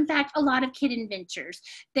 There are, in fact, a lot of kid inventors.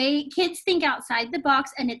 Kids think outside the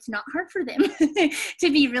box, and it's not hard for them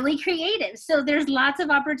to be really creative. So there's lots of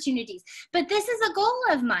opportunities. But this is a goal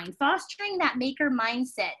of mine, fostering that maker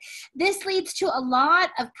mindset. This leads to a lot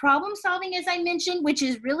of problem solving, as I mentioned, which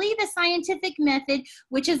is really the scientific method,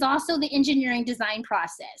 which is also the engineering design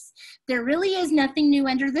process. There really is nothing new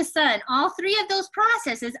under the sun. All three of those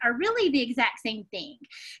processes are really the exact same thing.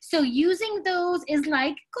 So using those is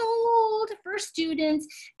like gold for students.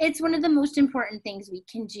 It's one of the most important things we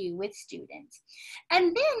can do with students.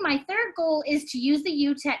 And then my third goal is to use the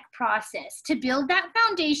UTech process to build that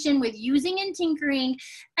foundation with using and tinkering,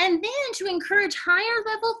 and then to encourage higher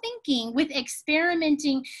level thinking with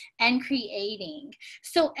experimenting and creating.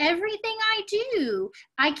 So everything I do,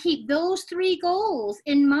 I keep those three goals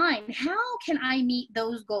in mind. How can I meet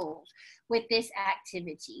those goals with this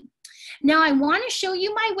activity? Now I want to show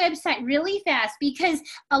you my website really fast, because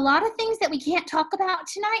a lot of things that we can't talk about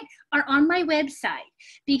tonight are on my website,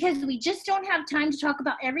 because we just don't have time to talk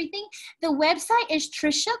about everything. The website is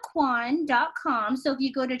triciakuon.com. So if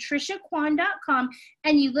you go to triciakuon.com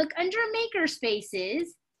and you look under Makerspaces,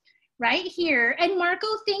 right here. And Marco,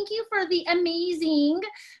 thank you for the amazing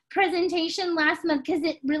presentation last month, because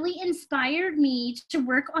it really inspired me to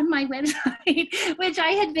work on my website, which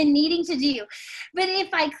I had been needing to do. But if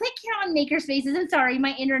I click here on Makerspaces, and sorry,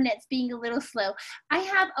 my internet's being a little slow, I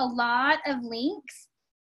have a lot of links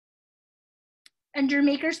under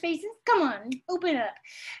Makerspaces. Come on, open up.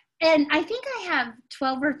 And I think I have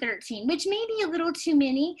 12 or 13, which may be a little too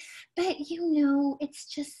many, but you know, it's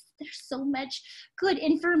just, there's so much good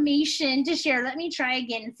information to share. Let me try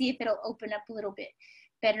again and see if it'll open up a little bit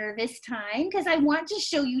better this time, because I want to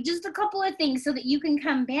show you just a couple of things so that you can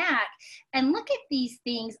come back and look at these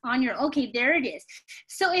things on your, okay, there it is.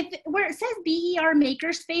 So where it says BER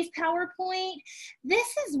Makerspace PowerPoint, this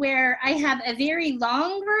is where I have a very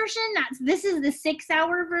long version. This is the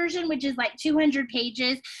 6-hour version, which is like 200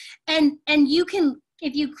 pages. And you can,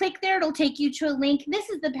 if you click there, it'll take you to a link.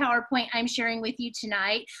 This is the PowerPoint I'm sharing with you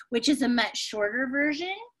tonight, which is a much shorter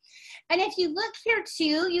version. And if you look here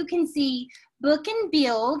too, you can see book and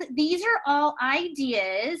build. These are all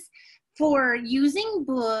ideas for using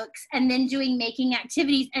books and then making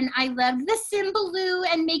activities. And I loved the Symbaloo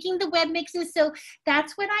and making the web mixes. So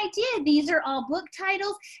that's what I did. These are all book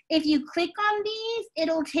titles. If you click on these,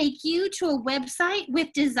 it'll take you to a website with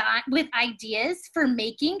ideas for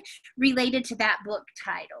making related to that book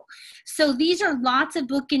title. So these are lots of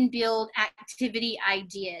book and build activity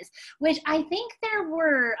ideas, which I think there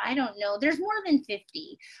were, I don't know, there's more than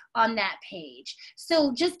 50 on that page.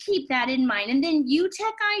 So just keep that in mind. And then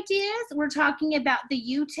UTech ideas, we're talking about the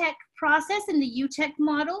UTech process and the UTech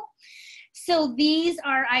model. So these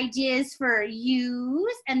are ideas for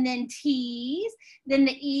U's and then T's, then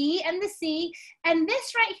the E and the C. And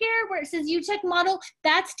this right here where it says UTech model,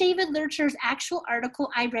 that's David Lurcher's actual article.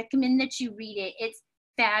 I recommend that you read it. It's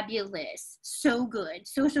fabulous. So good.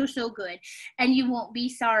 So good. And you won't be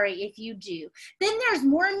sorry if you do. Then there's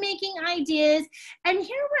more making ideas. And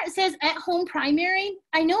here where it says at home primary,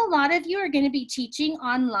 I know a lot of you are going to be teaching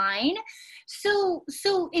online. So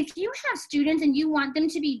if you have students and you want them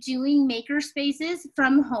to be doing Makerspaces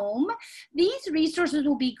from home, these resources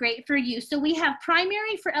will be great for you. So we have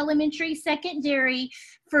primary for elementary, secondary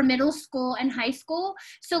for middle school and high school.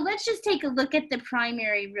 So let's just take a look at the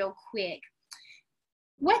primary real quick.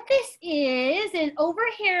 What this is over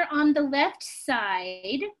here on the left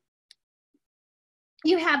side,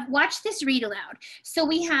 you have watch this read aloud. So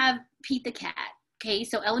we have Pete the Cat. Okay,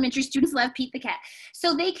 so elementary students love Pete the Cat.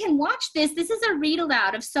 So they can watch this. This is a read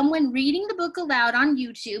aloud of someone reading the book aloud on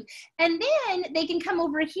YouTube. And then they can come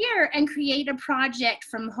over here and create a project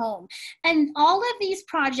from home. And all of these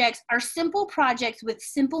projects are simple projects with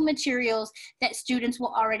simple materials that students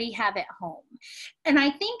will already have at home. And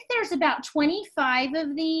I think there's about 25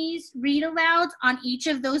 of these read alouds on each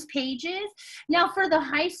of those pages. Now for the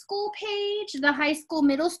high school page, the high school,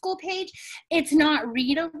 middle school page, it's not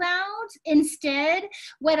read aloud. Instead,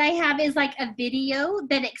 what I have is like a video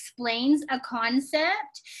that explains a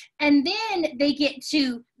concept, and then they get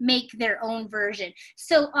to make their own version.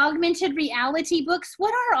 So augmented reality books,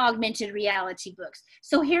 what are augmented reality books?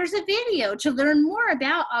 So here's a video to learn more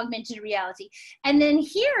about augmented reality. And then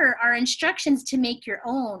here are instructions to make your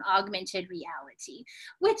own augmented reality,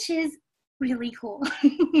 which is really cool.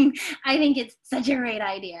 I think it's such a great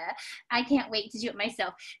idea. I can't wait to do it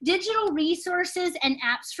myself. Digital resources and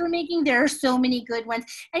apps for making, there are so many good ones.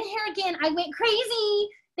 And here again, I went crazy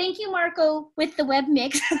Thank you, Marco, with the web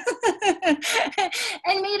mix.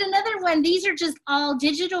 And made another one. These are just all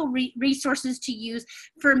digital resources to use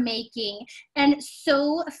for making, and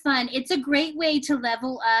so fun. It's a great way to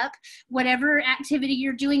level up whatever activity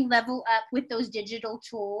you're doing, level up with those digital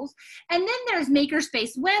tools. And then there's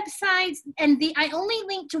Makerspace websites, and I only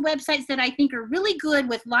link to websites that I think are really good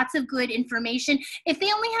with lots of good information. If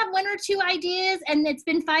they only have 1 or 2 ideas and it's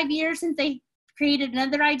been 5 years since they created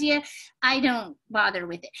another idea, I don't bother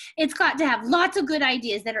with it. It's got to have lots of good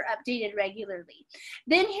ideas that are updated regularly.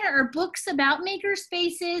 Then here are books about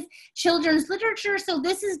makerspaces, children's literature. So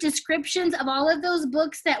this is descriptions of all of those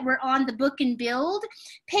books that were on the Book and Build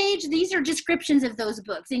page. These are descriptions of those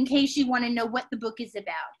books in case you want to know what the book is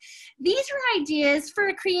about. These are ideas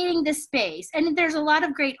for creating the space. And there's a lot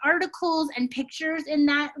of great articles and pictures in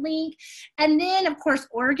that link. And then, of course,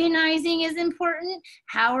 organizing is important.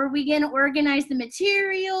 How are we going to organize the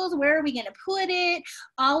materials? Where are we going to put it?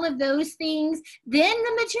 All of those things. Then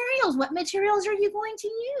the materials. What materials are you going to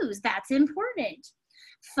use? That's important.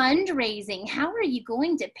 Fundraising. How are you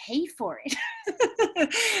going to pay for it?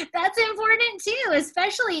 That's important too,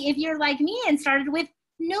 especially if you're like me and started with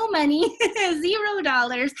no money,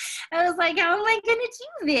 $0. I was like, how am I going to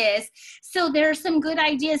do this? So there are some good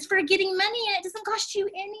ideas for getting money, and it doesn't cost you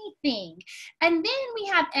anything. And then we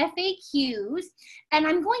have FAQs, and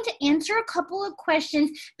I'm going to answer a couple of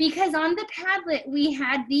questions because on the Padlet we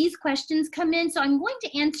had these questions come in, so I'm going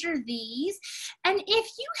to answer these. And if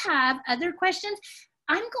you have other questions,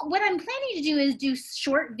 what I'm planning to do is do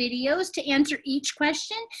short videos to answer each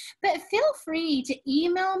question, but feel free to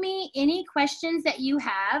email me any questions that you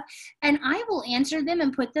have, and I will answer them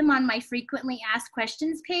and put them on my frequently asked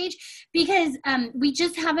questions page, because we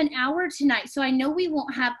just have an hour tonight, so I know we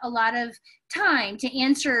won't have a lot of time to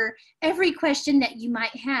answer every question that you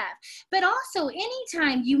might have. But also,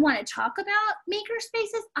 anytime you want to talk about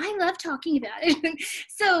makerspaces, I love talking about it.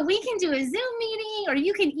 So we can do a Zoom meeting, or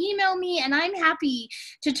you can email me, and I'm happy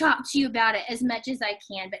to talk to you about it as much as I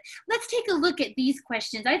can. But let's take a look at these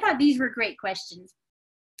questions. I thought these were great questions.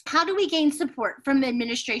 How do we gain support from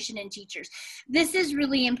administration and teachers? This is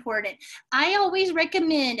really important. I always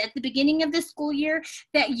recommend at the beginning of the school year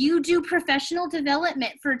that you do professional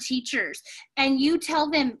development for teachers, and you tell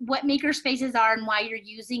them what makerspaces are and why you're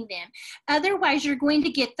using them. Otherwise, you're going to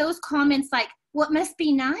get those comments like, well, it must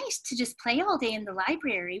be nice to just play all day in the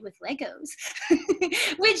library with Legos,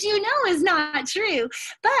 which you know is not true.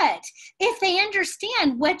 But if they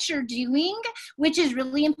understand what you're doing, which is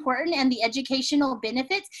really important, and the educational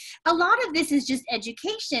benefits, a lot of this is just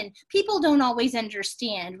education. People don't always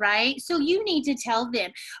understand, right? So you need to tell them.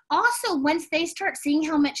 Also, once they start seeing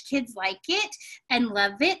how much kids like it and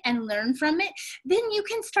love it and learn from it, then you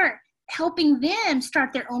can start helping them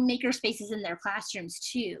start their own makerspaces in their classrooms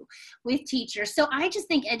too with teachers. So I just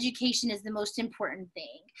think education is the most important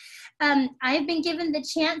thing. I've been given the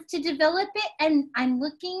chance to develop it, and I'm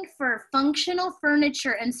looking for functional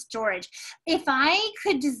furniture and storage. If I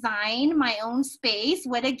could design my own space,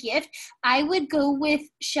 what a gift. I would go with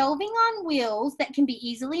shelving on wheels that can be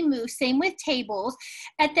easily moved, same with tables.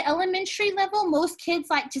 At the elementary level, most kids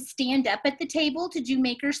like to stand up at the table to do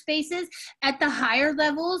makerspaces. At the higher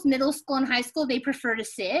levels, middle school and high school, they prefer to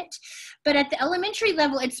sit. But at the elementary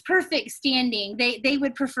level, it's perfect standing. They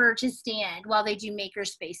would prefer to stand while they do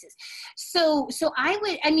makerspaces. So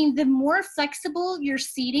the more flexible your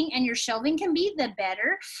seating and your shelving can be, the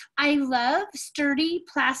better. I love sturdy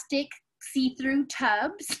plastic see-through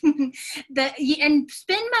tubs and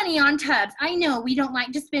spend money on tubs. I know we don't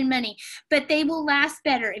like to spend money, but they will last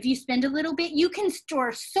better. If you spend a little bit, you can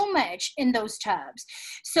store so much in those tubs.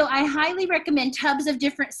 So I highly recommend tubs of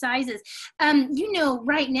different sizes.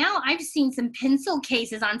 Right now I've seen some pencil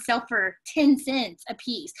cases on sale for 10 cents a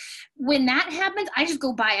piece. When that happens, I just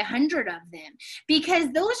go buy 100 of them,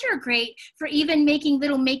 because those are great for even making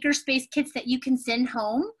little makerspace kits that you can send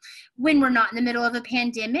home when we're not in the middle of a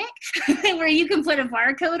pandemic, where you can put a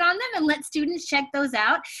barcode on them and let students check those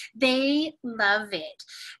out. They love it.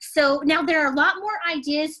 So now there are a lot more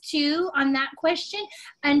ideas too on that question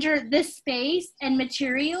under the space and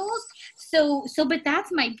materials. But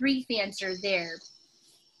that's my brief answer there.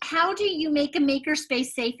 How do you make a makerspace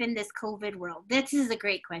safe in this COVID world? This is a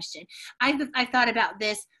great question. I've thought about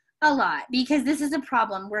this a lot, because this is a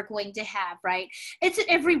problem we're going to have, right? It's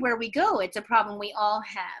everywhere we go. It's a problem we all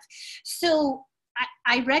have. So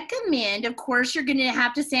I recommend, of course, you're going to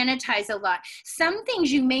have to sanitize a lot. Some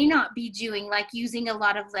things you may not be doing, like using a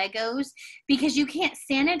lot of Legos, because you can't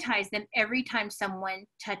sanitize them every time someone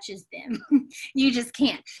touches them. You just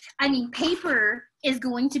can't. I mean, paper is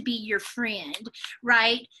going to be your friend,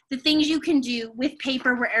 right? The things you can do with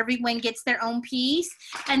paper where everyone gets their own piece,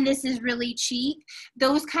 and this is really cheap,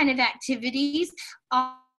 those kind of activities.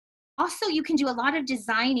 Also, you can do a lot of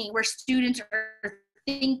designing where students are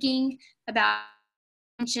thinking about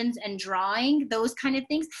dimensions and drawing, those kind of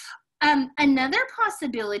things. Another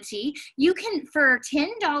possibility, you can, for $10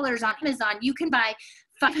 on Amazon, you can buy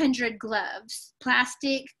 500 gloves,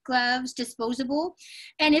 plastic gloves, disposable.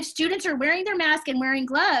 And if students are wearing their mask and wearing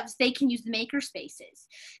gloves, they can use the Makerspaces.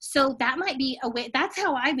 So that might be a way, that's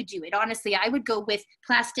how I would do it. Honestly, I would go with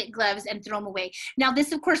plastic gloves and throw them away. Now,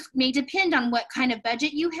 this of course may depend on what kind of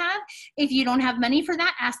budget you have. If you don't have money for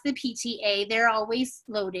that, ask the PTA. They're always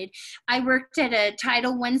loaded. I worked at a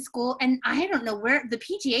Title I school, and I don't know where, the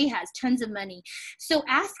PTA has tons of money. So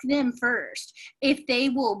ask them first if they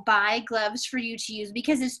will buy gloves for you to use,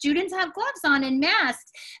 because if students have gloves on and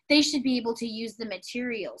masks, they should be able to use the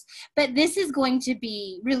materials. But this is going to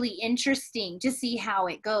be really interesting to see how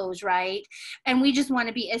it goes, right? And we just want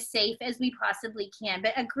to be as safe as we possibly can.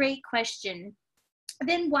 But a great question.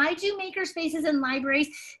 Then why do makerspaces and libraries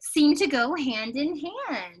seem to go hand in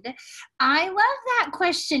hand? I love that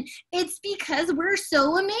question. It's because we're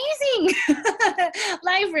so amazing.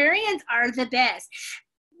 Librarians are the best.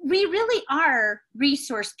 We really are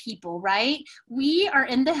resource people, right? We are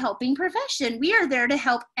in the helping profession. We are there to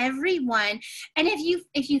help everyone. And if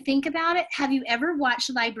you think about it, have you ever watched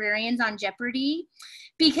Librarians on Jeopardy?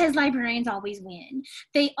 Because librarians always win.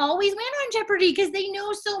 They always win on Jeopardy because they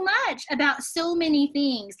know so much about so many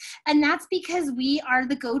things. And that's because we are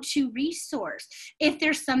the go-to resource. If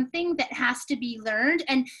there's something that has to be learned,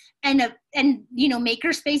 and you know,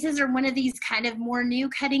 Makerspaces are one of these kind of more new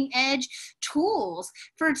cutting edge tools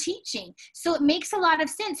for teaching. So it makes a lot of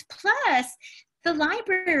sense. Plus, the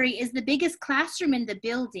library is the biggest classroom in the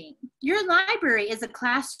building. Your library is a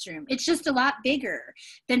classroom. It's just a lot bigger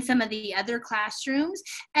than some of the other classrooms.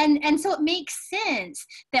 And so it makes sense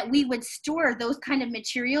that we would store those kind of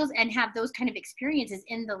materials and have those kind of experiences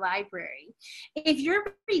in the library. If you're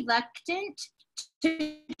reluctant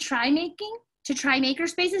to try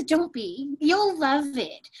Makerspaces, don't be. You'll love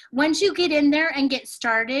it. Once you get in there and get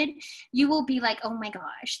started, you will be like, oh my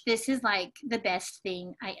gosh, this is like the best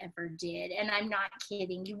thing I ever did. And I'm not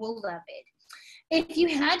kidding. You will love it. If you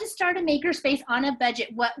had to start a makerspace on a budget,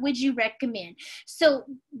 what would you recommend? So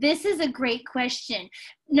this is a great question.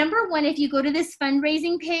 Number one, if you go to this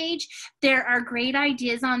fundraising page, there are great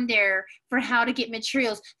ideas on there for how to get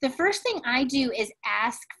materials. The first thing I do is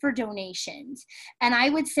ask for donations. And I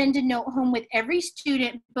would send a note home with every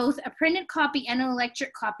student, both a printed copy and an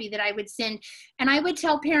electric copy that I would send. And I would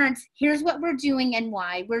tell parents, here's what we're doing and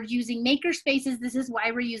why. We're using Makerspaces. This is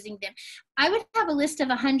why we're using them. I would have a list of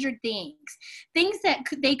 100 things that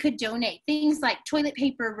they could donate. Things like toilet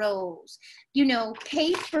paper rolls, you know,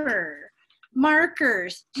 paper,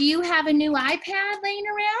 markers. Do you have a new iPad laying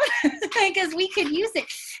around? Because we could use it.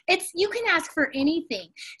 You can ask for anything.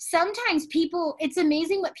 Sometimes people, it's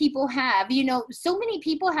amazing what people have. You know, so many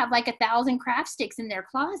people have like 1,000 craft sticks in their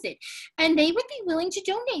closet, and they would be willing to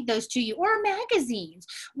donate those to you, or magazines.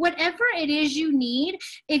 Whatever it is you need,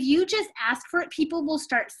 if you just ask for it, people will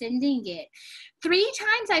start sending it. 3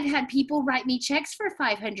 times I've had people write me checks for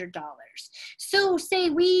 $500. So say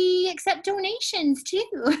we accept donations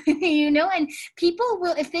too, you know, and people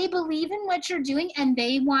will, if they believe in what you're doing and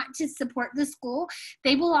they want to support the school,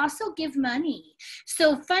 they will also give money.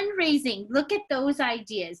 So fundraising, look at those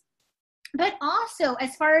ideas. But also,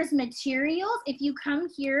 as far as materials, if you come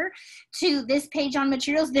here to this page on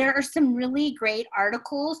materials, there are some really great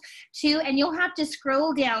articles too, and you'll have to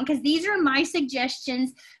scroll down because these are my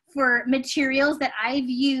suggestions for materials that I've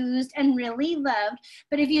used and really loved.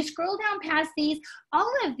 But if you scroll down past these,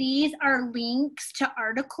 all of these are links to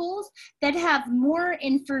articles that have more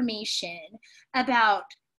information about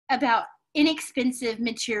inexpensive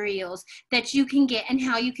materials that you can get and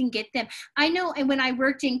how you can get them. I know when I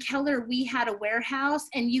worked in Keller, we had a warehouse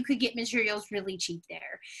and you could get materials really cheap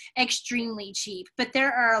there, extremely cheap. But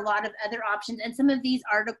there are a lot of other options, and some of these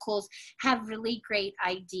articles have really great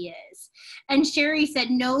ideas. And Sherry said,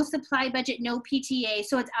 no supply budget, no PTA,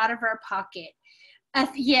 so it's out of our pocket.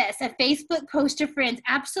 Yes, a Facebook post to friends.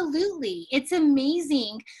 Absolutely. It's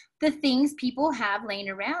amazing the things people have laying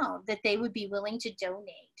around that they would be willing to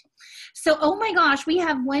donate. So, oh my gosh, we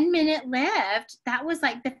have 1 minute left. That was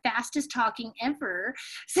like the fastest talking ever.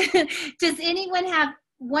 So, does anyone have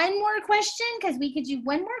one more question? Because we could do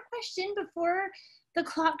one more question before the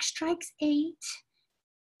clock strikes 8.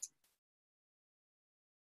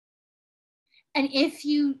 And if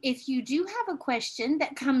you do have a question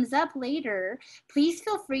that comes up later, please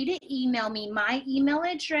feel free to email me. My email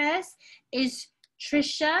address is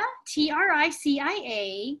Tricia, Tricia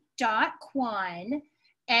 .Kuon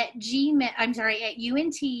at unt.edu.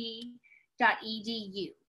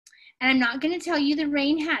 And I'm not going to tell you the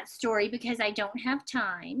rain hat story because I don't have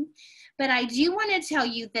time, but I do want to tell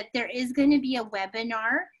you that there is going to be a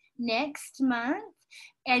webinar next month,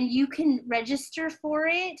 and you can register for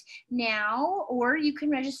it now or you can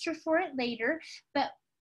register for it later. But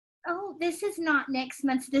oh, this is not next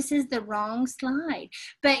month. This is the wrong slide.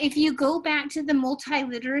 But if you go back to the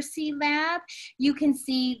multi-literacy lab, you can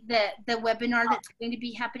see the webinar that's going to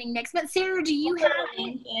be happening next month. Sarah, do you have a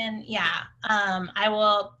link in? Yeah, I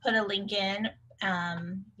will put a link in.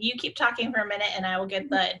 You keep talking for a minute and I will get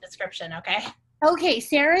the description, okay? Okay,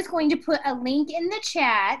 Sarah's going to put a link in the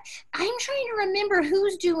chat. I'm trying to remember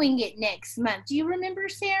who's doing it next month. Do you remember,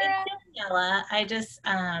 Sarah? It's Daniela. I just,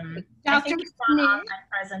 Dr. I think it's on Smith. online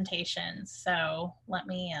presentations, so let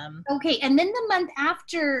me. Okay, and then the month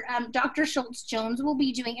after, Dr. Schultz-Jones will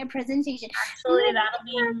be doing a presentation. Actually, that'll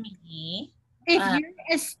be me. If you're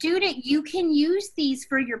a student, you can use these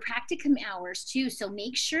for your practicum hours too, so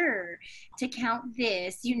make sure to count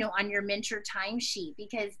this, you know, on your mentor timesheet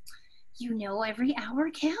because you know every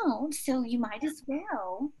hour counts, so you might as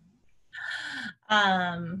well.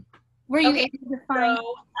 Were you able to find?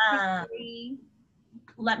 So,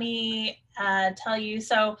 let me tell you.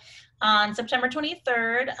 So, on September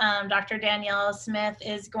 23rd, Dr. Danielle Smith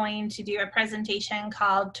is going to do a presentation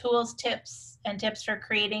called "Tools, Tips, and Tips for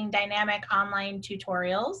Creating Dynamic Online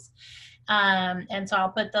Tutorials." And so I'll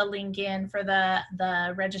put the link in for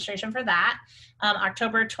the registration for that.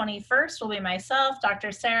 October 21st will be myself,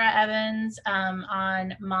 Dr. Sarah Evans,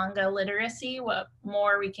 on manga literacy, what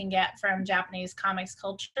more we can get from Japanese comics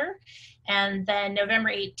culture. And then November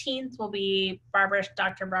 18th will be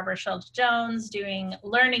Dr. Barbara Schultz-Jones doing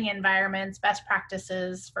learning environments, best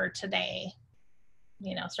practices for today,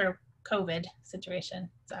 you know, sort of COVID situation,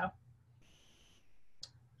 so.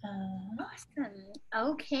 Awesome.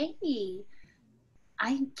 Okay.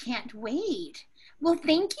 I can't wait. Well,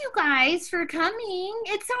 thank you guys for coming.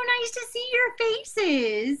 It's so nice to see your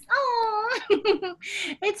faces. Oh,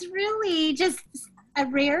 it's really just a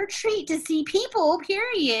rare treat to see people,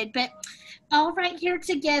 period. But all right here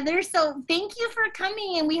together. So thank you for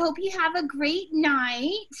coming, and we hope you have a great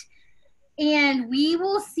night. And we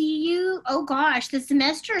will see you. Oh gosh, the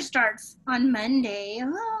semester starts on Monday.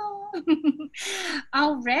 Oh.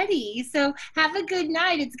 Already. So have a good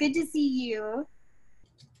night. It's good to see you.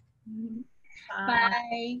 Bye.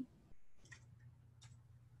 Okay.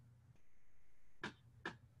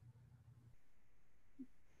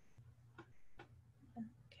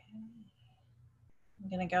 I'm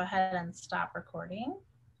going to go ahead and stop recording.